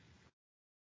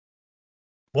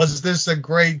 Was this a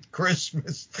great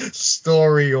Christmas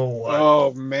story or what?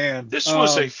 Oh man, This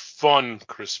was a fun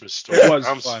Christmas story. It was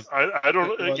fun. I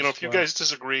don't, It was if you fun. guys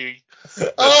disagree,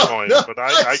 that's Oh, fine. no, But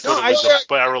I thought it was a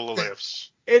barrel of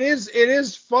laughs. It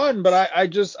is fun, but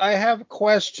I have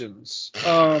questions.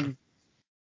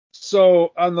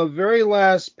 So on the very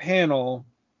last panel,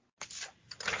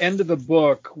 end of the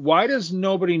book, why does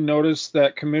nobody notice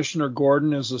that Commissioner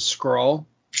Gordon is a Skrull?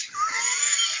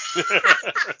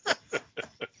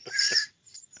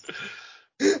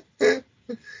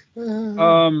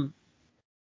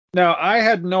 Now I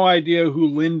had no idea who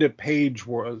Linda Page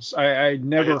was. I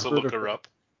never I had to heard look of her up.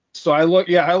 So I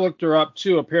looked her up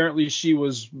too. Apparently she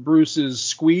was Bruce's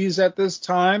squeeze at this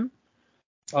time.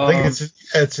 I think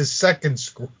it's his second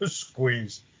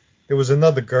squeeze. There was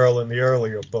another girl in the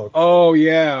earlier book. Oh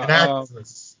yeah, an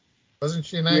actress. Wasn't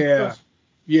she an actress?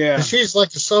 Yeah. She's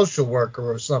like a social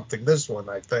worker or something. This one,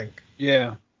 I think.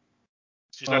 Yeah.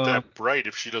 She's not that bright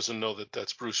if she doesn't know that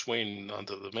that's Bruce Wayne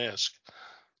under the mask.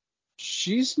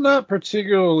 She's not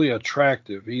particularly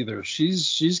attractive either.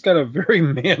 She's got a very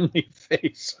manly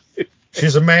face.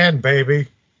 She's a man, baby.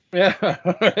 Yeah,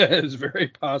 it's very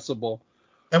possible.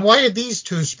 And why are these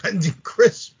two spending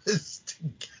Christmas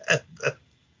together?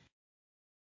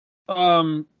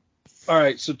 All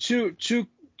right, so two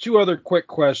other quick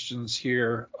questions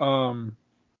here.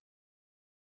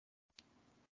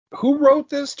 Who wrote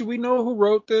this? Do we know who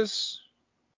wrote this?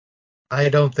 I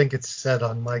don't think it's set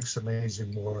on Mike's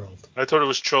Amazing World. I thought it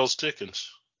was Charles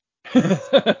Dickens. Yeah.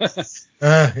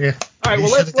 All right,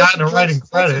 well, let's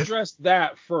address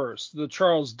that first, the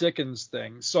Charles Dickens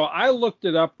thing. So I looked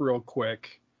it up real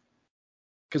quick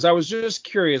because I was just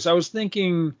curious. I was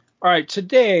thinking, all right,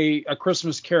 today A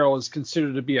Christmas Carol is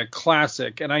considered to be a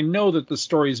classic, and I know that the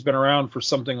story's been around for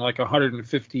something like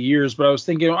 150 years, but I was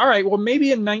thinking, all right, well,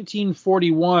 maybe in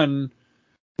 1941,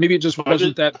 maybe it just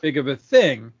wasn't that big of a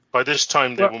thing. By this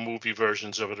time, there were movie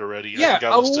versions of it already. Yeah, I think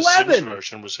Alistair Sim's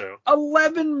version was out.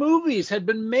 11 movies had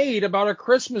been made about A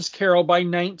Christmas Carol by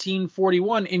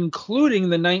 1941, including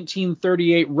the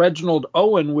 1938 Reginald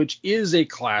Owen, which is a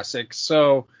classic.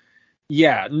 So,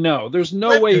 yeah, no, there's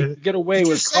no way you could get away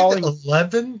with calling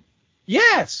 11.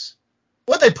 Yes.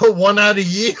 What, they put one out a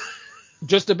year?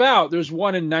 Just about. There's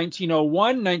one in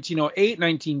 1901, 1908,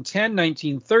 1910,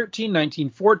 1913,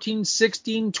 1914,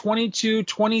 16, 22,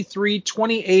 23,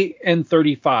 28, and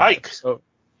 35. Hike. So,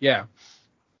 yeah.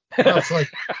 It's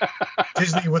like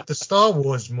Disney with the Star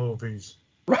Wars movies.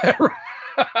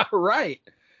 Right.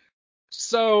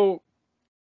 So,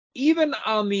 even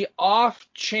on the off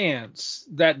chance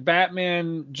that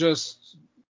Batman just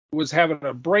was having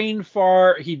a brain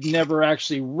fart, he'd never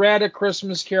actually read A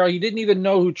Christmas Carol, he didn't even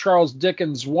know who Charles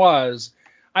Dickens was,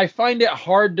 I find it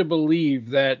hard to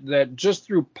believe that just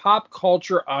through pop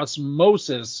culture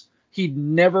osmosis, he'd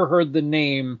never heard the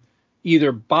name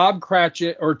either Bob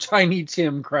Cratchit or Tiny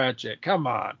Tim Cratchit. Come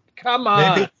on.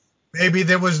 Maybe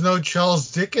there was no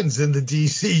Charles Dickens in the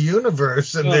DC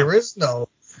universe, and there is no.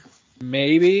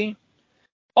 Maybe.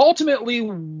 Ultimately,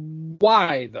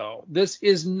 why, though? This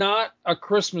is not a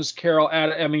Christmas Carol.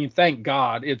 I mean, thank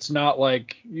God. It's not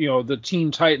like, the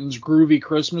Teen Titans Groovy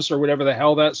Christmas or whatever the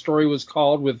hell that story was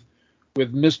called with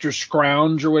Mr.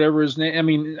 Scrounge or whatever his name. I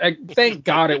mean, thank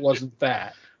God it wasn't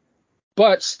that.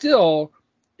 But still,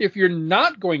 if you're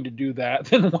not going to do that,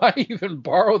 then why even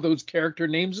borrow those character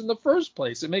names in the first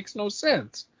place? It makes no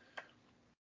sense.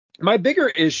 My bigger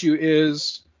issue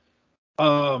is,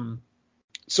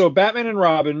 so Batman and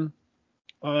Robin,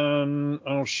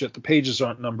 the pages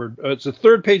aren't numbered. It's the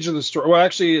third page of the story. Well,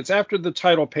 actually, it's after the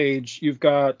title page. You've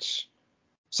got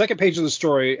second page of the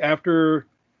story after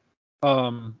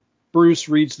Bruce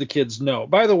reads the kid's note.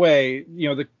 By the way,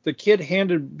 the kid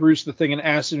handed Bruce the thing and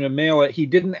asked him to mail it. He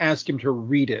didn't ask him to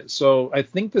read it. So I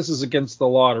think this is against the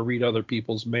law to read other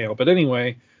people's mail. But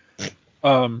anyway,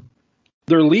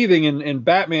 they're leaving, and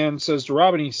Batman says to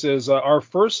Robin, he says, our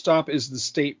first stop is the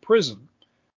state prison.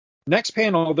 Next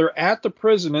panel, they're at the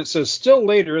prison. It says, still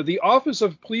later, the office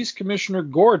of Police Commissioner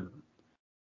Gordon.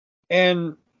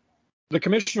 And the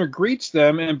commissioner greets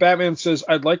them, and Batman says,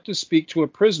 I'd like to speak to a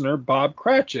prisoner, Bob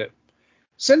Cratchit.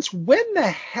 Since when the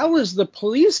hell is the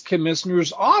police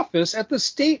commissioner's office at the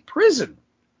state prison?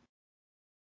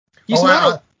 He's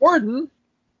not a warden.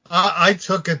 I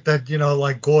took it that,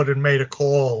 like Gordon made a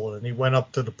call, and he went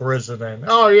up to the prison, and,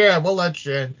 we'll let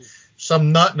you in.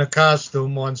 Some nut in a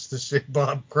costume wants to see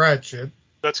Bob Cratchit.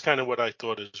 That's kind of what I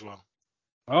thought as well.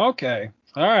 Okay,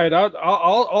 all right.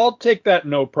 I'll take that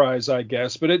no prize, I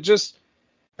guess. But it just.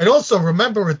 And also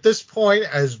remember, at this point,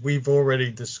 as we've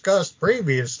already discussed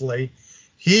previously,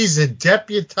 he's a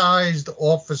deputized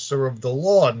officer of the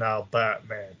law now,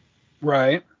 Batman.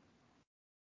 Right.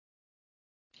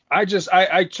 I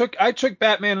took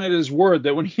Batman at his word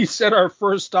that when he said our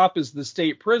first stop is the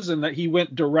state prison, that he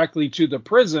went directly to the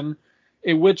prison.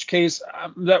 In which case,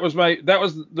 that was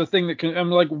the thing that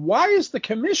I'm like, why is the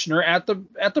commissioner at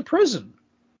the prison?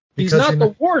 He's Because not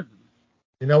the warden.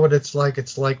 You know what it's like?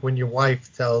 It's like when your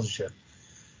wife tells you,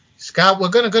 Scott, we're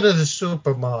going to go to the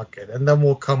supermarket and then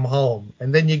we'll come home.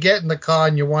 And then you get in the car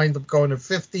and you wind up going to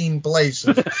 15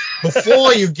 places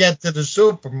before you get to the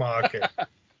supermarket.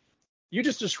 You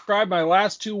just described my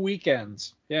last 2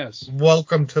 weekends. Yes.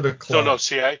 Welcome to the club. No,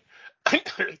 see, I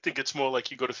think it's more like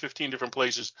you go to 15 different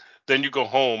places, then you go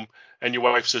home, and your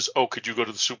wife says, oh, could you go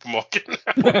to the supermarket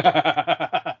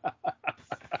now?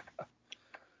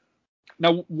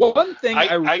 Now, one thing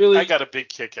I got a big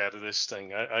kick out of this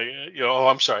thing.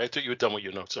 I'm sorry. I thought you were done with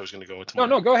your notes. I was going to go into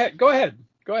No, go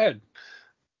ahead.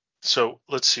 So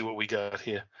let's see what we got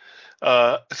here.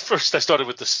 First, I started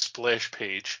with the splash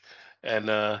page, and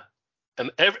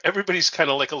everybody's kind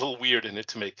of like a little weird in it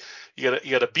to me. You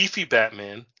got a beefy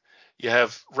Batman. You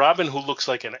have Robin, who looks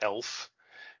like an elf.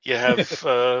 You have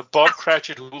Bob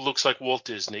Cratchit, who looks like Walt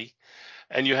Disney,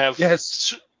 and you have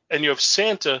And you have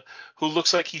Santa, who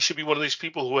looks like he should be one of these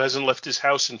people who hasn't left his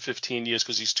house in 15 years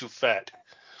because he's too fat.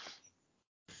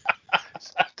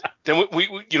 Then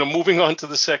we moving on to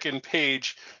the second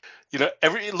page,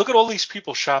 look at all these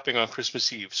people shopping on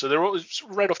Christmas Eve. So they're all,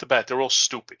 right off the bat, they're all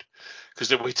stupid because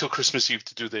they wait till Christmas Eve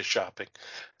to do their shopping.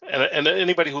 And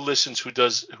anybody who listens who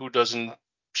doesn't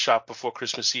shop before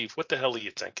Christmas Eve, what the hell are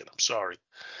you thinking? I'm sorry.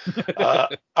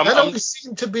 That always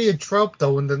seemed to be a trope,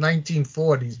 though, in the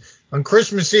 1940s. On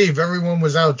Christmas Eve, everyone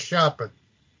was out shopping.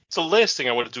 So the last thing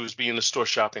I want to do is be in the store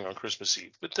shopping on Christmas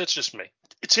Eve, but that's just me.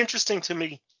 It's interesting to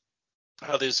me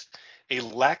how there's a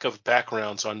lack of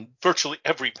backgrounds on virtually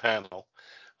every panel.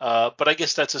 But I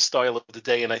guess that's a style of the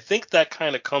day. And I think that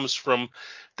kind of comes from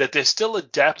that they're still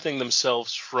adapting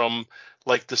themselves from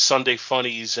like the Sunday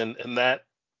funnies and that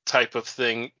type of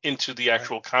thing into the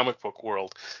actual comic book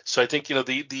world. So I think,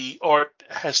 the art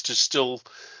has to still,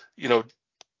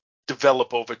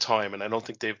 develop over time. And I don't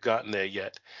think they've gotten there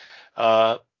yet.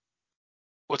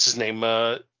 What's his name?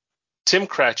 Tim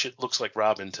Cratchit looks like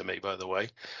Robin to me, by the way.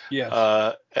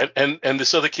 Yeah. And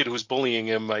this other kid who was bullying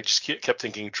him, I just kept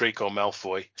thinking Draco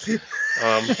Malfoy.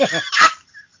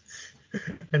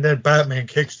 And then Batman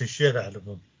kicks the shit out of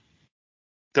him.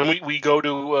 Then we go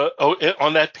to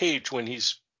on that page when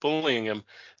he's bullying him,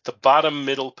 the bottom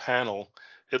middle panel,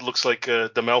 it looks like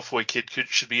the Malfoy kid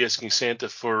should be asking Santa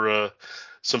for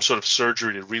some sort of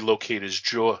surgery to relocate his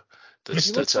jaw.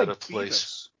 That's out of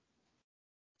place.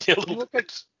 Yeah, a little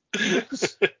bit.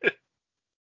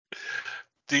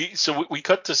 So we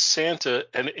cut to Santa,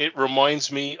 and it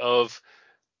reminds me of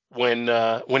when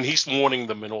he's warning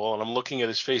them and all, and I'm looking at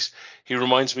his face. He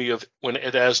reminds me of when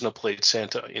Ed Asner played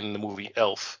Santa in the movie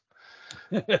Elf.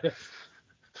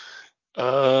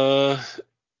 I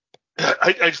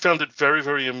found it very,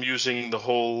 very amusing, the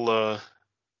whole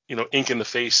ink in the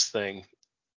face thing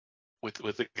with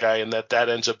the guy, and that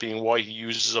ends up being why he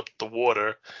uses up the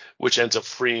water, which ends up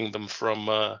freeing them from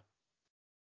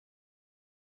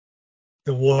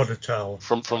the water tower.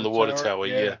 From the water tower,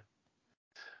 yeah.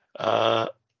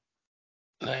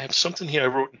 I have something here. I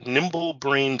wrote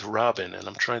nimble-brained Robin, and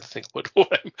I'm trying to think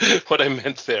what I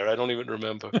meant there. I don't even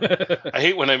remember. I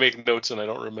hate when I make notes and I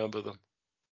don't remember them.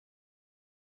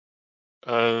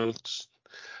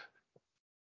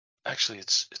 Actually,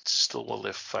 it's still while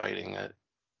they're fighting.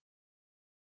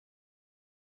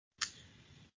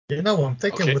 I'm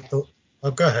thinking with the.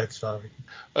 Oh, go ahead. Sorry.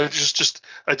 I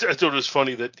thought it was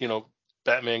funny that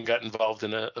Batman got involved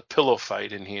in a pillow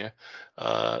fight in here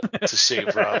to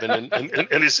save Robin,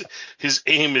 and his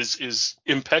aim is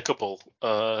impeccable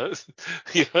as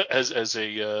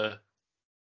a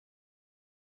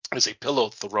pillow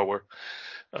thrower.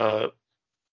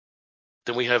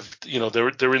 Then we have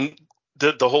they're in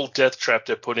the whole death trap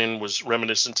they put in was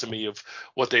reminiscent to me of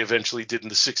what they eventually did in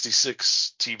the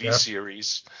 '66 TV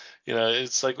series.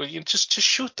 It's like, well, just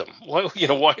shoot them. Why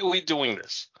are we doing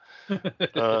this?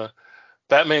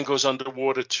 Batman goes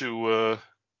underwater to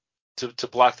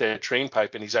block that drain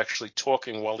pipe, and he's actually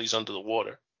talking while he's under the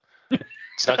water.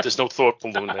 There's no thought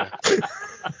balloon there.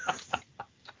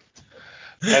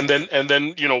 And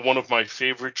then one of my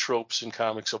favorite tropes in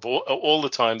comics of all the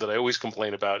time that I always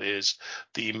complain about is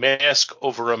the mask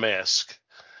over a mask.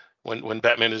 When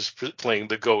Batman is playing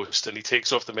the Ghost and he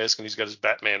takes off the mask and he's got his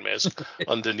Batman mask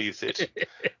underneath it.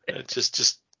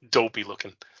 Just dopey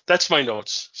looking. That's my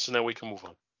notes. So now we can move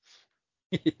on.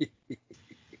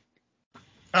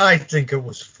 I think it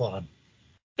was fun.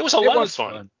 It was a lot of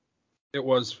fun. It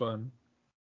was fun.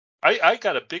 I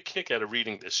got a big kick out of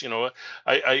reading this. You know,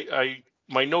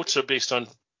 my notes are based on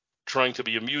trying to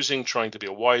be amusing, trying to be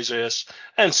a wise ass,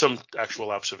 and some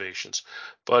actual observations.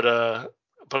 But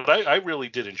I really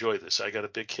did enjoy this. I got a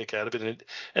big kick out of it,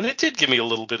 and it did give me a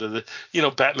little bit of the, you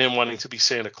know, Batman wanting to be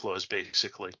Santa Claus,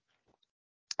 basically.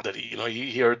 That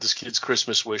he heard this kid's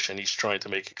Christmas wish and he's trying to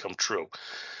make it come true.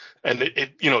 And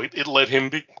it let him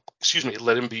be, it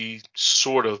let him be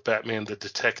sort of Batman the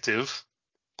detective,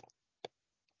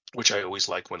 which I always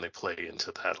like when they play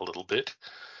into that a little bit.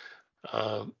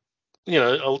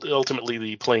 Ultimately,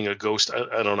 the playing a ghost,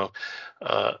 I don't know.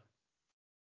 I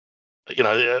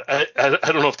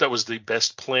don't know if that was the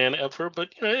best plan ever, but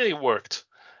it worked.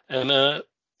 And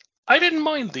I didn't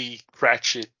mind the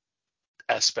Cratchit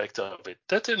aspect of it.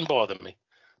 That didn't bother me.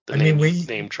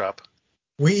 Name drop.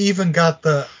 We even got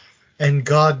the "and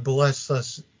God bless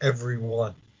us,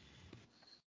 everyone."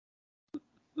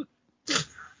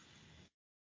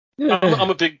 I'm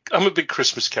a big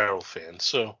Christmas Carol fan,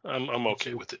 so I'm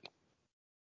okay with it.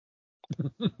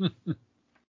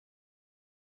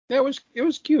 Yeah, it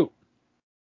was cute.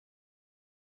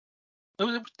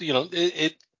 When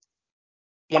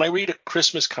I read a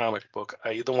Christmas comic book,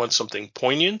 I either want something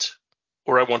poignant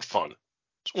or I want fun.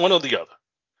 It's one or the other.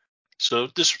 So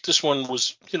this one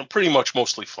was, pretty much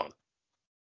mostly fun.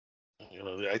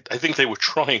 I think they were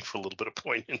trying for a little bit of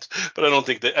poignant, but I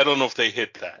don't know if they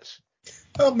hit that.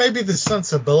 Well, maybe the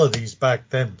sensibilities back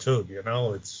then too.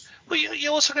 It's. Well,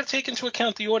 you also got to take into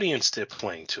account the audience they're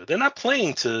playing to. They're not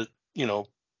playing to,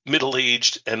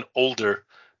 middle-aged and older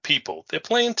people. They're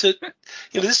playing to,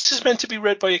 this is meant to be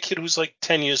read by a kid who's like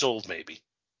 10 years old, maybe.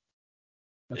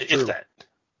 That's if true. that.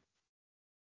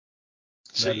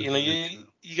 So,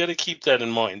 you got to keep that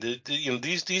in mind.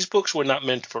 These books were not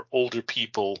meant for older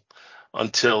people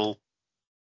until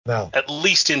at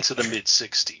least into the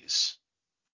mid-60s.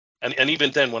 And even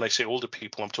then, when I say older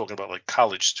people, I'm talking about like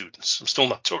college students. I'm still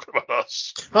not talking about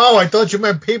us. Oh, I thought you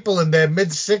meant people in their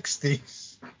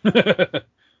mid-60s.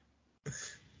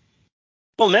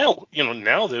 Well,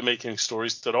 now they're making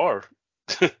stories that are,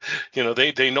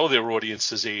 they know their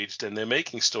audience is aged, and they're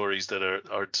making stories that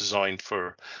are designed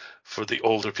for the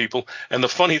older people. And the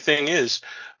funny thing is,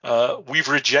 we've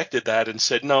rejected that and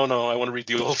said, no, I want to read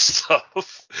the old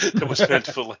stuff that was meant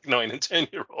for like 9 and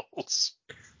 10-year-olds.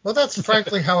 Well, that's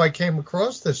frankly how I came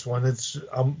across this one. It's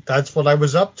that's what I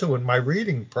was up to in my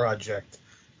reading project.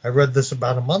 I read this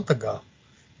about a month ago,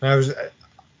 and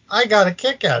I got a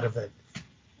kick out of it.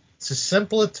 It's a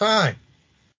simpler time.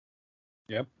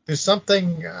 Yep. There's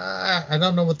something I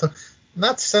don't know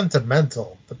not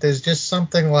sentimental, but there's just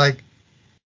something like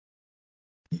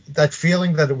that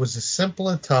feeling that it was a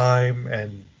simpler time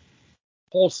and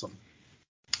wholesome.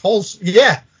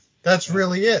 Yeah, that's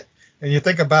really it. And you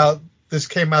think about. This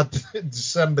came out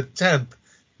December 10th,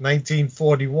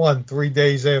 1941, 3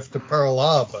 days after Pearl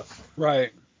Harbor.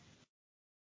 Right.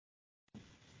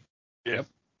 Yep.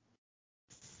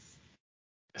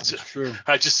 It's true.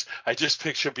 I just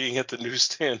picture being at the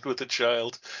newsstand with a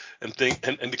child and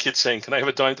the kid saying, "Can I have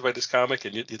a dime to buy this comic?"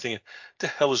 And you're thinking, "What the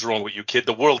hell is wrong with you, kid?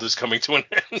 The world is coming to an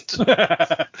end.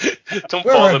 Don't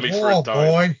bother me for a dime.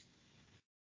 Boy.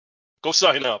 Go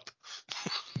sign up."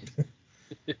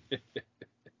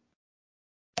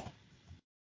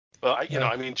 Well,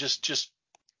 just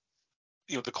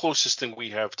the closest thing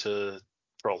we have to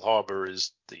Pearl Harbor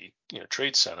is the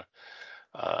Trade Center,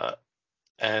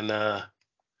 and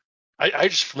I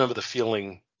just remember the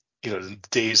feeling, the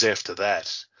days after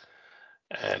that,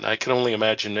 and I can only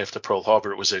imagine after Pearl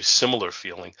Harbor it was a similar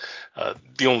feeling.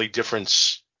 The only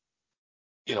difference,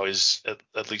 is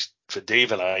at least for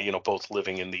Dave and I, both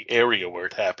living in the area where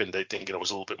it happened. I think it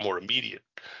was a little bit more immediate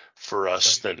for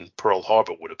us than Pearl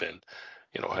Harbor would have been.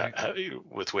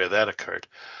 With where that occurred.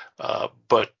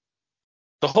 But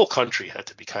the whole country had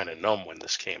to be kind of numb when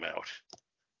this came out.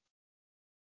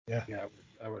 Yeah,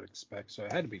 I would expect so.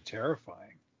 It had to be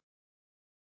terrifying.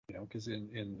 Because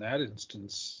in that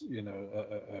instance,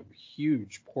 a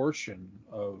huge portion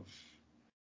of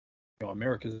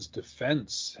America's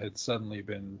defense had suddenly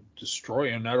been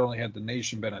destroyed. And not only had the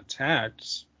nation been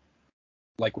attacked,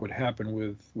 like what happened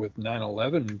with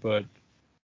 9/11, but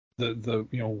the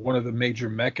one of the major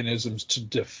mechanisms to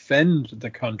defend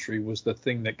the country was the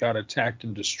thing that got attacked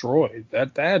and destroyed.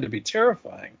 That had to be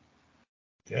terrifying.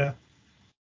 Yeah.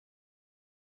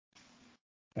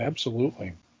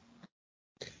 Absolutely.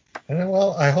 And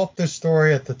well, I hope this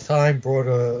story at the time brought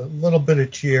a little bit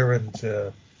of cheer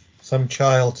into some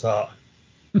child's heart.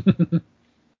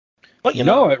 Well,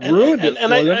 it ruined it for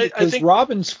them because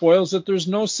Robin spoils that there's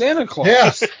no Santa Claus.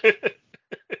 Yes.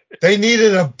 They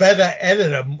needed a better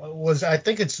editor. I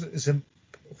think it's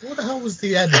Who the hell was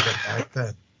the editor back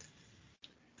then?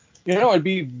 You know, it'd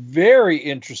be very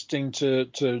interesting to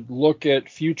look at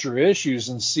future issues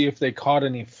and see if they caught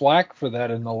any flack for that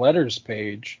in the letters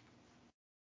page.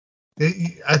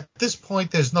 At this point,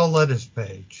 there's no letters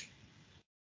page.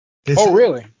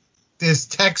 Really? There's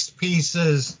text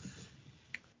pieces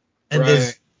and Right.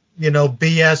 there's,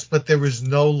 BS, but there is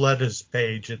no letters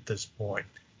page at this point.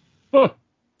 Huh.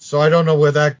 So I don't know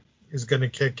where that is going to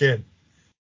kick in.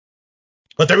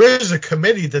 But there is a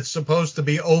committee that's supposed to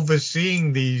be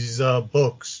overseeing these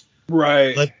books.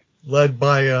 Right. Led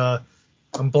by,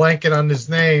 I'm blanking on his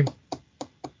name.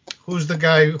 Who's the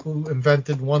guy who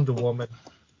invented Wonder Woman?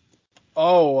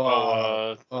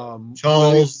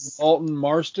 Charles Alton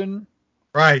Marston.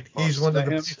 Right. He's one of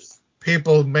the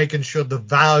people making sure the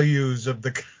values of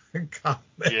the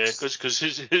comics. Yeah, because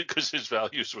his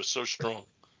values were so strong.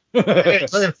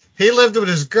 He lived with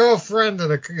his girlfriend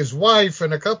and his wife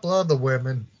and a couple other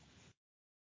women.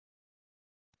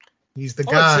 He's the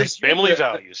guy. Family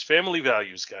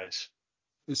values, guys.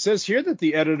 It says here that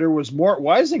the editor was Mort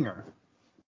Weisinger.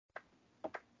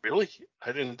 Really?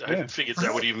 I didn't figure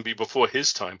that would even be before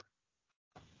his time.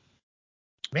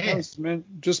 Man,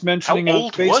 just mentioning how on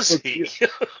old Facebook, was he?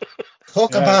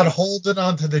 Talk about holding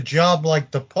on to the job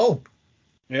like the Pope.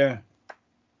 Yeah.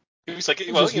 He was like,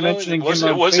 Just well, it mentioning was him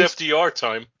on FDR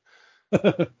time.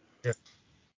 Yeah.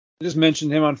 I just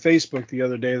mentioned him on Facebook the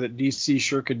other day that DC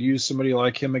sure could use somebody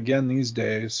like him again these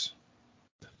days.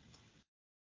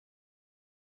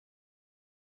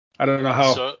 I don't know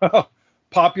how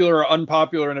popular or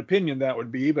unpopular an opinion that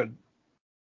would be, but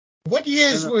what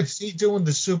years was he doing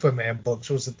the Superman books?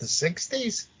 Was it the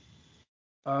 60s?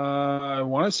 I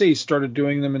want to say he started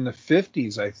doing them in the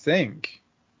 50s, I think.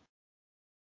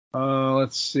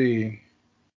 Let's see.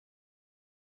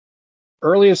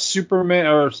 Earliest Superman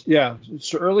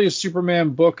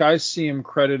book I see him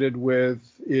credited with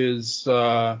is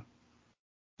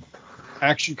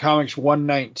Action Comics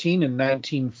 119 in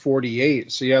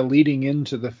 1948. So yeah, leading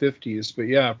into the 50s. But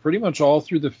yeah, pretty much all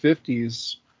through the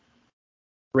 50s,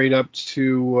 right up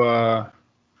to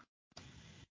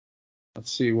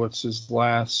let's see, what's his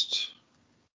last?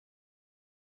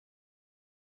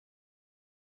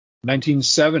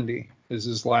 1970 is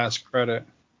his last credit.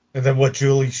 And then what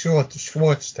Julie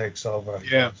Schwartz takes over.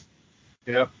 Yeah.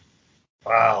 Yep.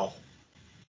 Wow.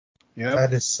 Yeah.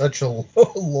 That is such a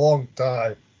long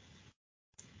time.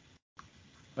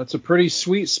 That's a pretty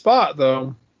sweet spot,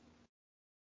 though.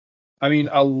 I mean,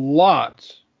 a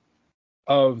lot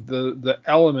of the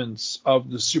elements of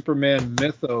the Superman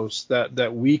mythos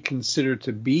that we consider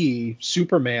to be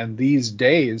Superman these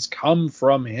days come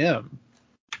from him.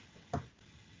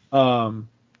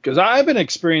 Because I've been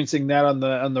experiencing that on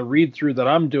the read through that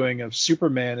I'm doing of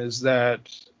Superman is that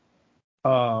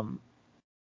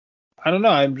I don't know.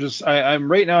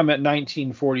 I'm right now I'm at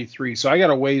 1943, so I got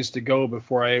a ways to go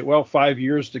before 5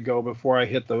 years to go before I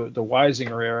hit the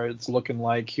Weisinger era. It's looking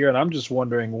like here, and I'm just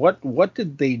wondering what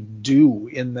did they do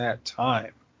in that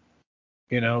time?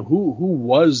 Who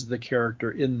was the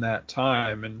character in that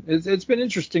time? And it's been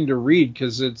interesting to read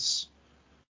because it's,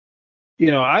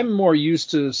 I'm more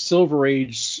used to Silver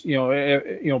Age.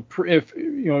 If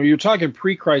you're talking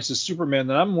pre-Crisis Superman,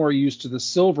 then I'm more used to the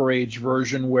Silver Age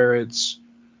version where it's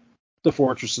the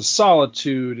Fortress of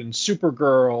Solitude and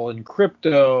Supergirl and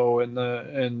Krypto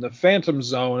and the Phantom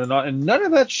Zone and none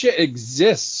of that shit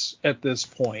exists at this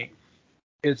point.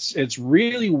 It's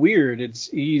really weird.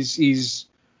 He's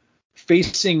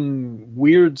facing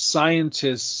weird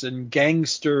scientists and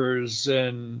gangsters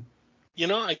and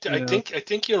I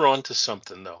think you're onto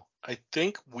something though. I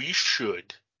think we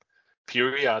should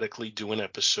periodically do an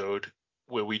episode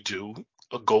where we do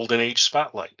a Golden Age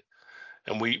spotlight.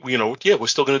 And we're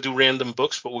still going to do random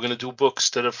books, but we're going to do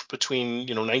books that are between,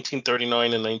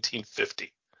 1939 and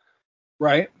 1950.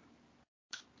 Right.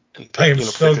 And pick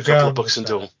a couple of books and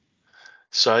do them.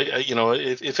 So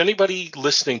if anybody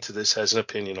listening to this has an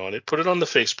opinion on it, put it on the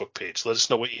Facebook page. Let us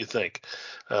know what you think.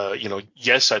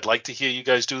 Yes, I'd like to hear you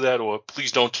guys do that, or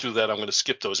please don't do that. I'm going to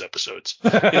skip those episodes.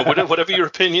 Whatever your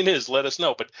opinion is, let us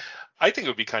know. But I think it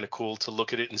would be kind of cool to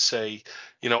look at it and say,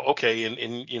 okay, in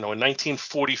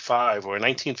 1945 or in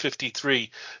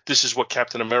 1953, this is what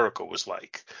Captain America was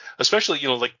like. Especially,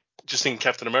 like just in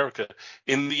Captain America,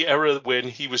 in the era when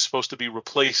he was supposed to be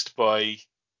replaced by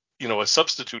a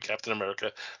substitute Captain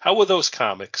America. How were those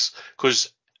comics?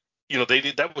 Because,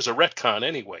 that was a retcon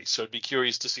anyway, so I'd be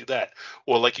curious to see that.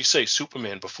 Or like you say,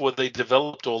 Superman, before they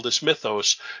developed all this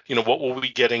mythos, what were we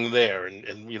getting there?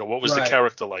 And what was the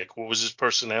character like? What was his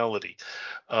personality?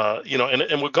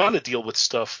 And we're going to deal with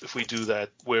stuff if we do that,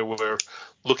 where we're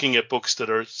looking at books that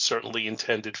are certainly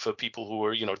intended for people who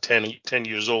are, 10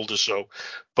 years old or so.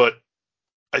 But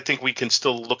I think we can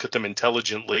still look at them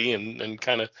intelligently and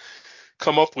kind of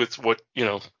come up with what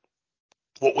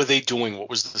were they doing? What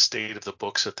was the state of the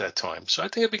books at that time? So I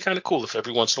think it'd be kind of cool if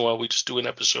every once in a while we just do an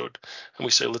episode and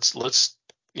we say let's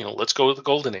go to the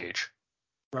golden age.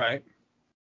 Right.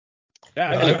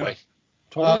 Yeah. Anyway,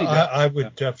 totally. I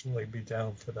would definitely be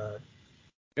down for that.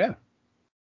 Yeah,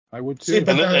 I would too. See,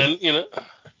 but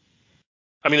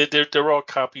there are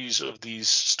copies of these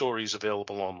stories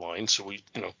available online, so we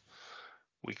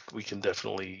can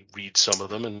definitely read some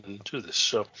of them and do this.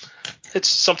 So it's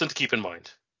something to keep in mind.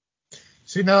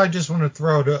 See, now I just want to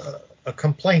throw out a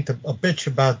complaint, a bitch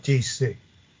about DC.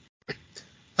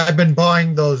 I've been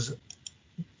buying those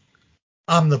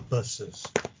omnibuses,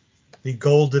 the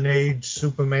Golden Age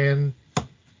Superman,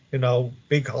 big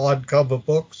hardcover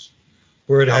books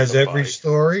where it has every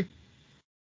story.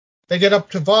 They get up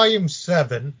to volume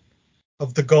 7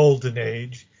 of the Golden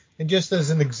Age, and just as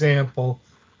an example,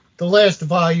 the last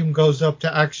volume goes up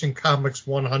to Action Comics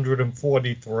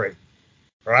 143,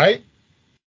 right?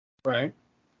 Right.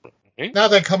 Now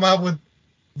they come out with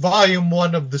volume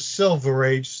 1 of the Silver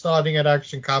Age starting at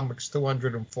Action Comics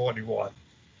 241.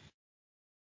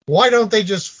 Why don't they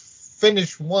just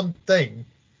finish one thing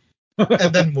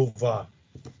and then move on?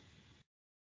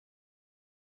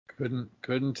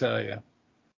 Couldn't tell you.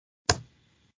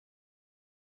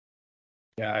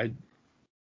 Yeah,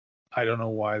 I don't know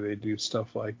why they do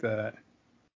stuff like that.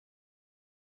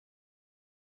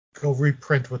 Go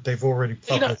reprint what they've already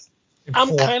published.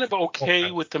 I'm kind of okay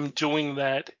with them doing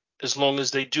that as long as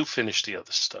they do finish the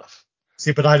other stuff.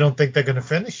 See, but I don't think they're going to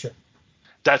finish it.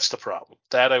 That's the problem.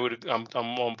 That I'm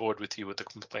on board with you with the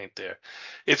complaint there.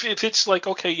 If it's like,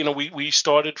 okay, we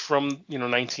started from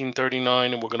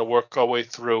 1939 and we're going to work our way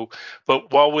through,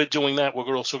 but while we're doing that,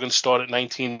 we're also going to start at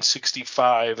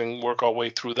 1965 and work our way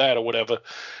through that or whatever.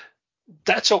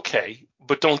 That's okay,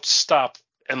 but don't stop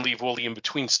and leave all the in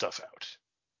between stuff out.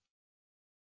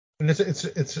 And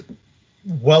it's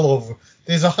well over.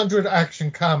 There's 100 Action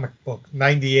comic book,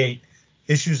 98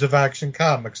 issues of Action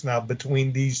Comics now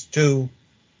between these two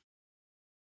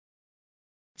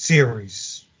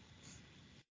series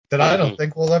that I don't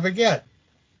think we'll ever get.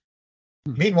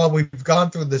 Meanwhile, we've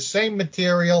gone through the same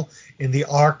material in the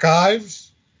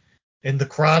archives, in the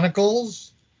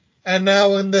Chronicles, and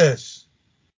now in this.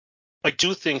 I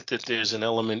do think that there's an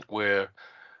element where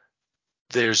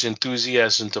there's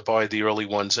enthusiasm to buy the early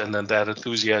ones, and then that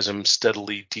enthusiasm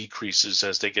steadily decreases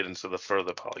as they get into the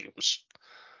further volumes.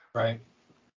 Right.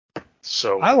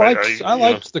 So I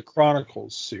liked the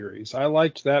Chronicles series. I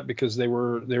liked that because they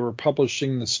were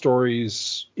publishing the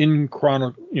stories in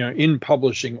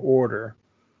publishing order,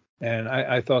 and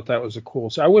I thought that was a cool.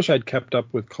 So I wish I'd kept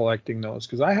up with collecting those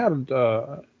because I had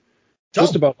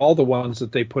just about all the ones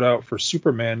that they put out for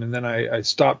Superman, and then I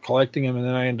stopped collecting them, and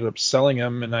then I ended up selling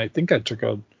them, and I think I took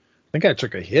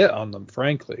a hit on them,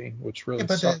 frankly, which really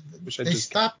sucked. They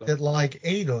stopped at like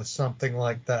 8 or something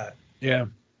like that. Yeah.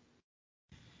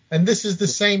 And this is the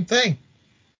same thing.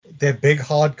 They're big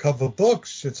hardcover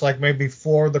books. It's like maybe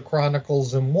 4 of the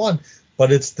Chronicles in one, but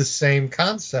it's the same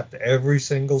concept. Every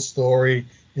single story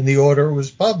in the order it was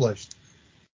published.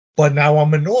 But now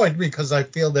I'm annoyed because I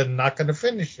feel they're not going to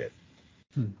finish it.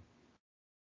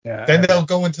 Yeah. Then they'll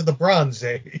go into the Bronze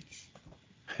Age.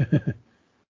 Yeah,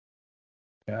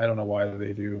 I don't know why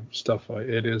they do stuff like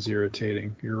it. Is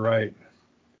irritating. You're right.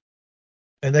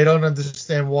 And they don't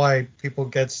understand why people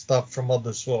get stuff from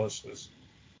other sources.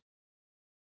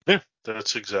 Yeah,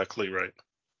 that's exactly right.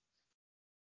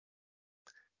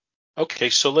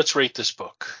 Okay, so let's rate this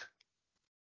book.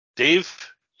 Dave,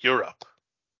 you're up.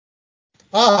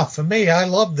 For me, I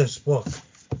love this book.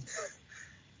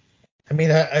 I mean,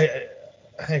 I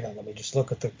hang on, let me just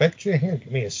look at the picture here.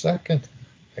 Give me a second.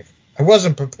 I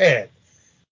wasn't prepared.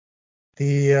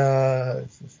 Hang on.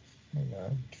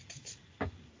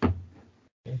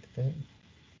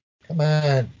 Come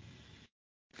on.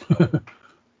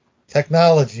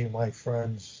 Technology, my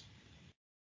friends.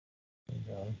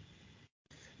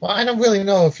 Well, I don't really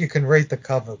know if you can rate the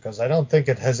cover because I don't think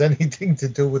it has anything to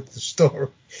do with the story.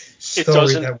 It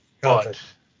doesn't, that we covered.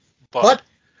 But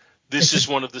this is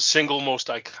one of the single most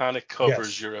iconic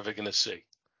covers you're ever going to see.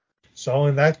 So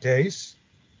in that case,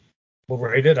 we'll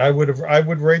rate it. I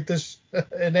would rate this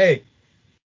an A.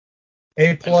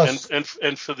 A plus.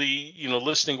 And for the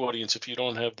listening audience, if you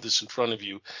don't have this in front of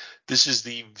you, this is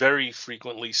the very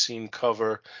frequently seen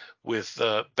cover with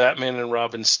Batman and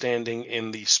Robin standing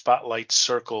in the spotlight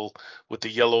circle with the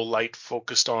yellow light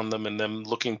focused on them and them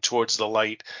looking towards the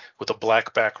light with a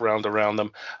black background around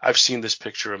them. I've seen this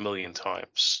picture a million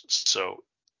times, so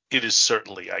it is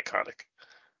certainly iconic.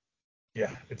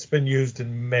 Yeah, it's been used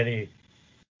in many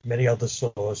other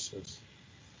sources.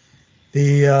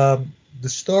 The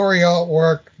story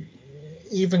artwork,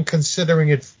 even considering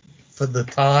it for the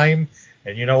time,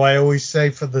 and I always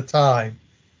say for the time,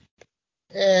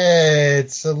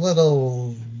 it's a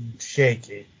little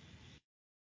shaky.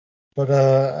 But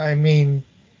I mean,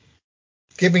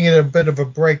 giving it a bit of a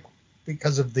break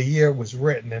because of the year it was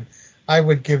written in, I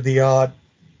would give the art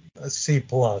a C+.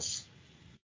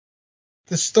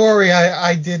 The story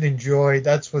I did enjoy.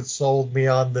 That's what sold me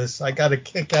on this. I got a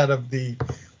kick out of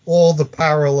all the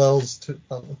parallels to,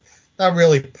 not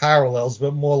really parallels,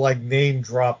 but more like name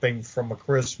dropping from A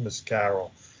Christmas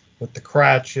Carol, with the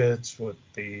Cratchits, with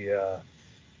the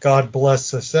God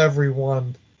Bless Us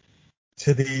Everyone,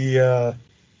 to the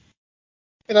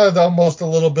almost a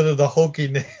little bit of the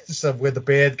hokiness of where the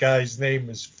bad guy's name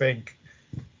is Fink.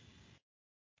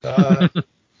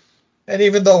 And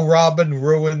even though Robin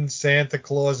ruined Santa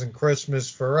Claus and Christmas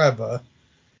forever,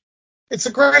 it's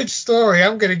a great story.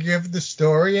 I'm going to give the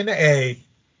story an A.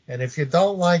 And if you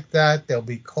don't like that, there'll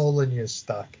be coal in your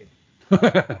stocking.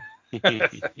 So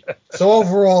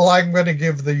overall, I'm going to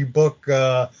give the book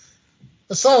a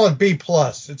solid B+.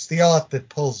 It's the art that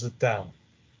pulls it down.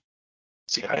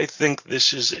 See, I think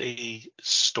this is a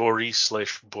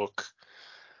story/book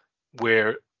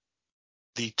where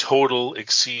the total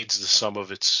exceeds the sum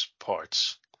of its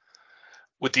parts,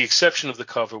 with the exception of the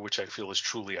cover, which I feel is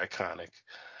truly iconic.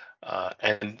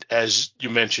 And as you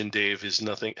mentioned, Dave, has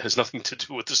nothing to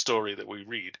do with the story that we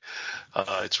read.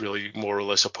 It's really more or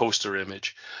less a poster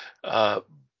image.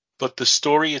 But the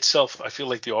story itself, I feel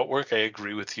like the artwork, I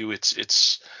agree with you.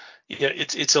 It's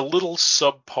a little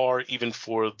subpar even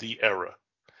for the era.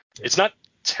 It's not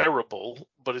terrible,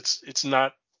 but it's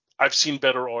not. I've seen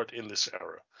better art in this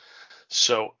era.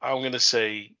 So I'm going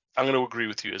to agree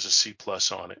with you as a C+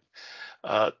 on it.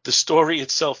 The story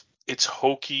itself, it's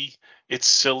hokey, it's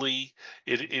silly,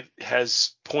 it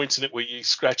has points in it where you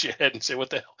scratch your head and say, what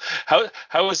the hell?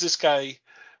 How is this guy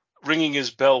ringing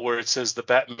his bell where it says the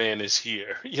Batman is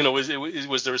here?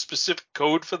 Was there a specific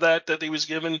code for that he was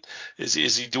given? Is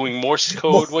he doing Morse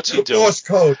code? What's he doing? Morse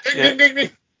code. Ding, Yeah. ding, ding,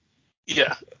 ding.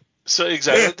 Yeah. So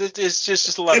exactly, there's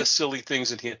just a lot of silly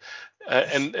things in here,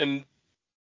 and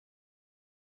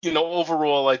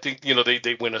overall, I think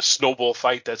they win a snowball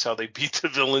fight. That's how they beat the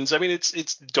villains. I mean,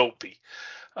 it's dopey.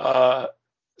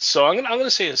 So I'm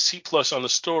gonna say a C+ on the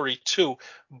story too.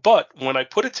 But when I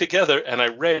put it together and I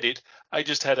read it, I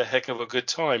just had a heck of a good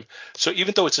time. So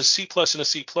even though it's a C+ and a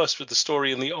C+ for the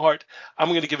story and the art, I'm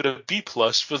gonna give it a B+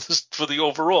 for the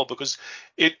overall, because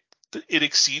it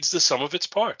exceeds the sum of its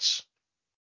parts.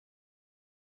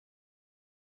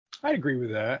 I agree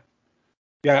with that.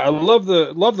 Yeah, I love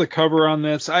the cover on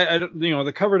this. I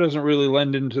the cover doesn't really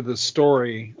lend into the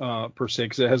story per se,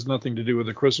 because it has nothing to do with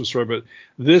the Christmas story. But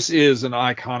this is an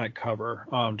iconic cover,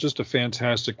 just a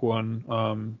fantastic one.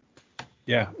 I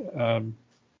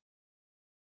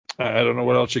don't know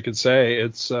what else you could say.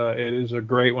 It is a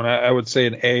great one. I would say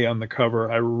an A on the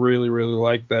cover. I really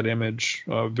like that image.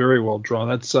 Very well drawn.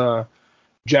 That's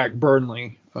Jack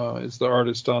Burnley is the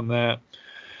artist on that.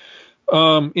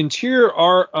 Interior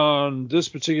art on this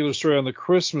particular story, on the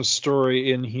Christmas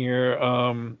story in here,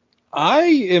 I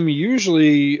am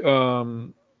usually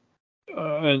an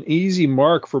easy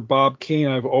mark for Bob Kane.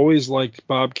 I've always liked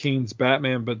Bob Kane's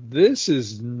Batman, but this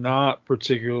is not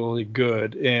particularly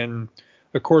good. And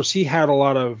of course, he had a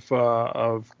lot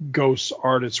of ghost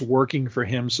artists working for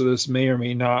him, so this may or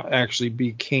may not actually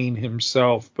be Kane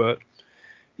himself, but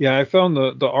yeah, I found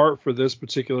the art for this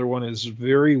particular one is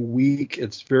very weak.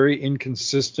 It's very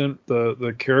inconsistent.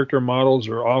 The character models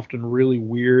are often really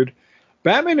weird.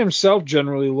 Batman himself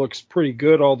generally looks pretty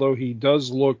good, although he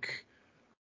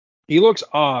looks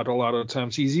odd a lot of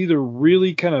times. He's either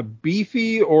really kind of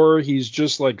beefy or he's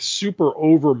just like super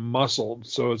over muscled.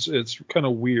 So it's kind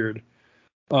of weird.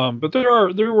 But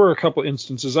there were a couple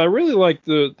instances. I really like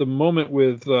the moment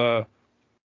with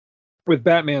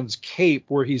Batman's cape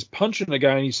where he's punching a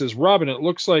guy and he says, "Robin, it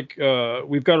looks like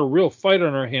we've got a real fight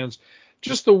on our hands."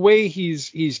 Just the way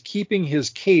he's keeping his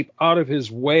cape out of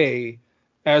his way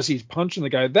as he's punching the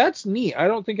guy. That's neat. I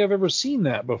don't think I've ever seen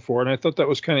that before. And I thought that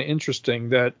was kind of interesting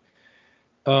that,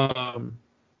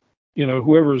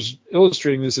 whoever's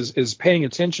illustrating this is paying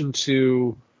attention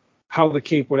to how the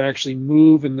cape would actually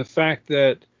move, and the fact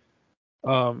that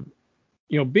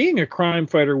being a crime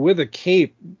fighter with a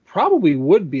cape probably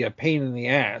would be a pain in the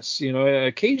ass.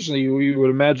 Occasionally you would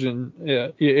imagine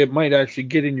it might actually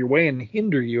get in your way and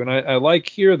hinder you. And I like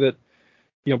here that,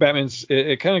 Batman's,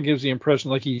 it kind of gives the impression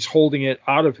like he's holding it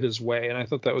out of his way. And I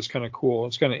thought that was kind of cool.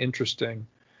 It's kind of interesting.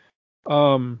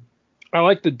 I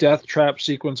like the death trap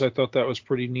sequence. I thought that was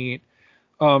pretty neat.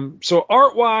 So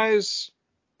art wise,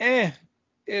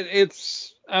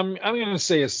 it's, I'm going to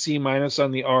say a C-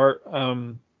 on the art.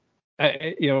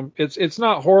 It's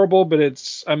not horrible, but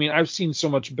I've seen so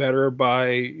much better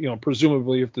by,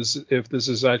 presumably if this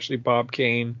is actually Bob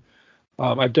Kane,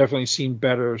 I've definitely seen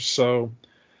better. So,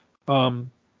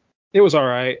 it was all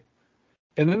right.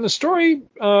 And then the story,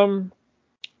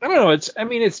 I don't know.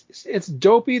 It's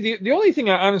dopey. The only thing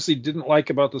I honestly didn't like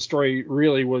about the story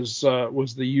really was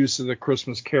the use of the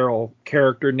Christmas Carol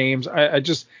character names. I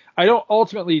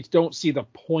don't see the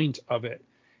point of it.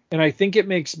 And I think it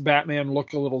makes Batman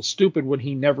look a little stupid when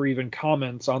he never even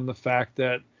comments on the fact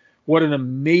that what an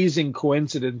amazing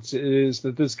coincidence it is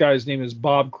that this guy's name is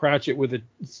Bob Cratchit with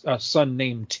a son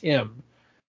named Tim.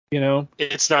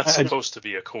 It's not supposed to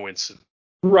be a coincidence.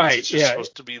 Right. It's just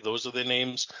supposed to be, those are their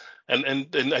names.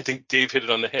 And I think Dave hit it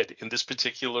on the head. In this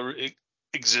particular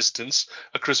existence,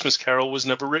 A Christmas Carol was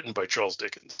never written by Charles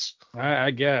Dickens.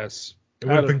 I guess. It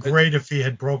would have been great if he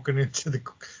had broken into the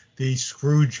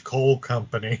Scrooge Coal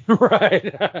Company.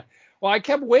 Right. Well, I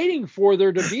kept waiting for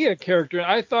there to be a character.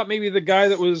 I thought maybe the guy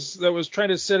that was trying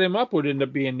to set him up would end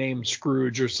up being named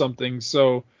Scrooge or something.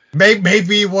 So maybe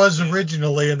he was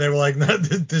originally, and they were like, "No,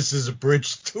 this is a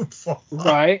bridge too far."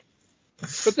 Right.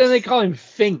 But then they call him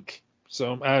Fink.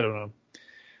 So I don't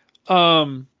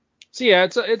know. So yeah,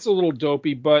 it's a little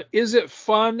dopey, but is it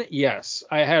fun? Yes.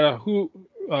 I had a hoot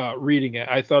reading it.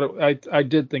 I thought I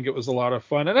did think it was a lot of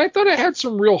fun, and I thought it had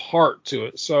some real heart to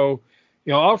it. So,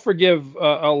 I'll forgive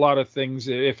a lot of things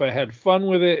if I had fun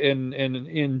with it and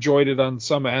enjoyed it on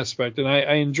some aspect, and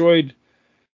I enjoyed,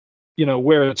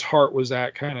 where its heart was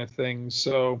at, kind of thing.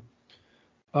 So,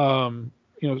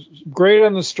 great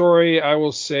on the story. I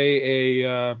will say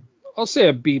I'll say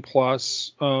a B+.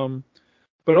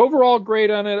 But overall grade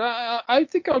on it, I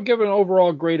think I'll give it an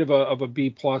overall grade of a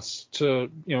B+ to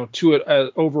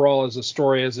it overall as a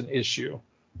story, as an issue.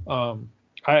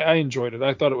 I enjoyed it.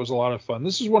 I thought it was a lot of fun.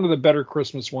 This is one of the better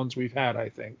Christmas ones we've had, I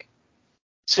think.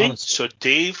 See, honestly. So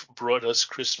Dave brought us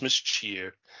Christmas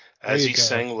cheer as he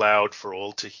sang loud for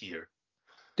all to hear.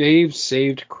 Dave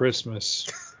saved Christmas.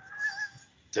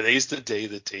 Today's the day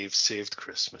that Dave saved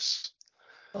Christmas.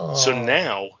 Oh. So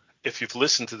now, if you've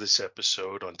listened to this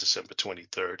episode on December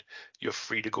 23rd, you're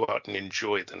free to go out and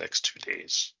enjoy the next 2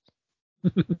 days.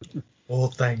 All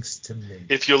thanks to me.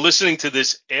 If you're listening to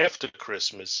this after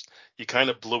Christmas, you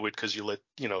kind of blew it because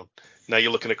now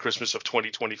you're looking at Christmas of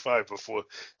 2025 before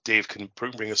Dave can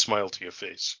bring a smile to your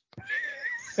face.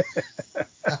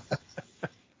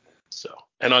 So,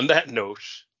 and on that note,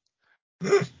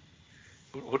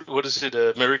 what is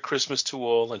it? Merry Christmas to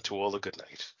all, and to all a good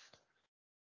night.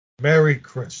 Merry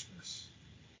Christmas.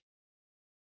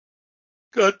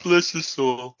 God bless us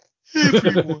all.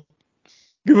 Everyone.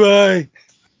 Goodbye.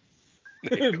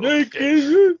 Merry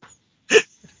Christmas.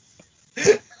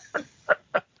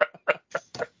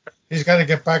 He's got to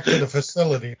get back to the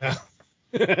facility now.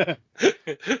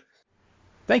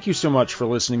 Thank you so much for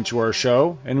listening to our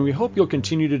show, and we hope you'll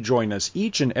continue to join us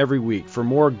each and every week for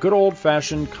more good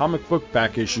old-fashioned comic book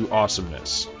back issue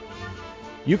awesomeness.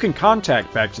 You can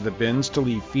contact Back to the Bins to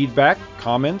leave feedback,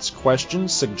 comments,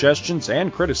 questions, suggestions,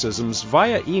 and criticisms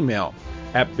via email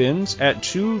at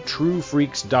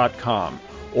bins@twotruefreaks.com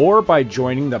or by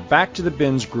joining the Back to the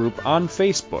Bins group on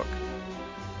Facebook.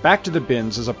 Back to the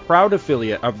Bins is a proud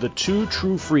affiliate of the Two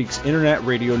True Freaks Internet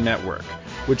Radio Network,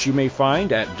 which you may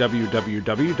find at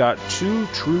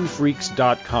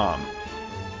www.twotruefreaks.com.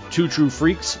 Two True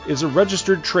Freaks is a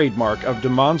registered trademark of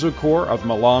DiManzo Corps of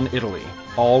Milan, Italy.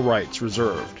 All rights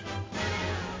reserved.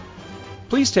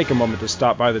 Please take a moment to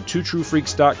stop by the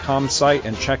twotruefreaks.com site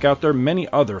and check out their many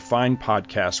other fine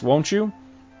podcasts, won't you?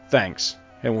 Thanks,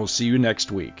 and we'll see you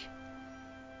next week.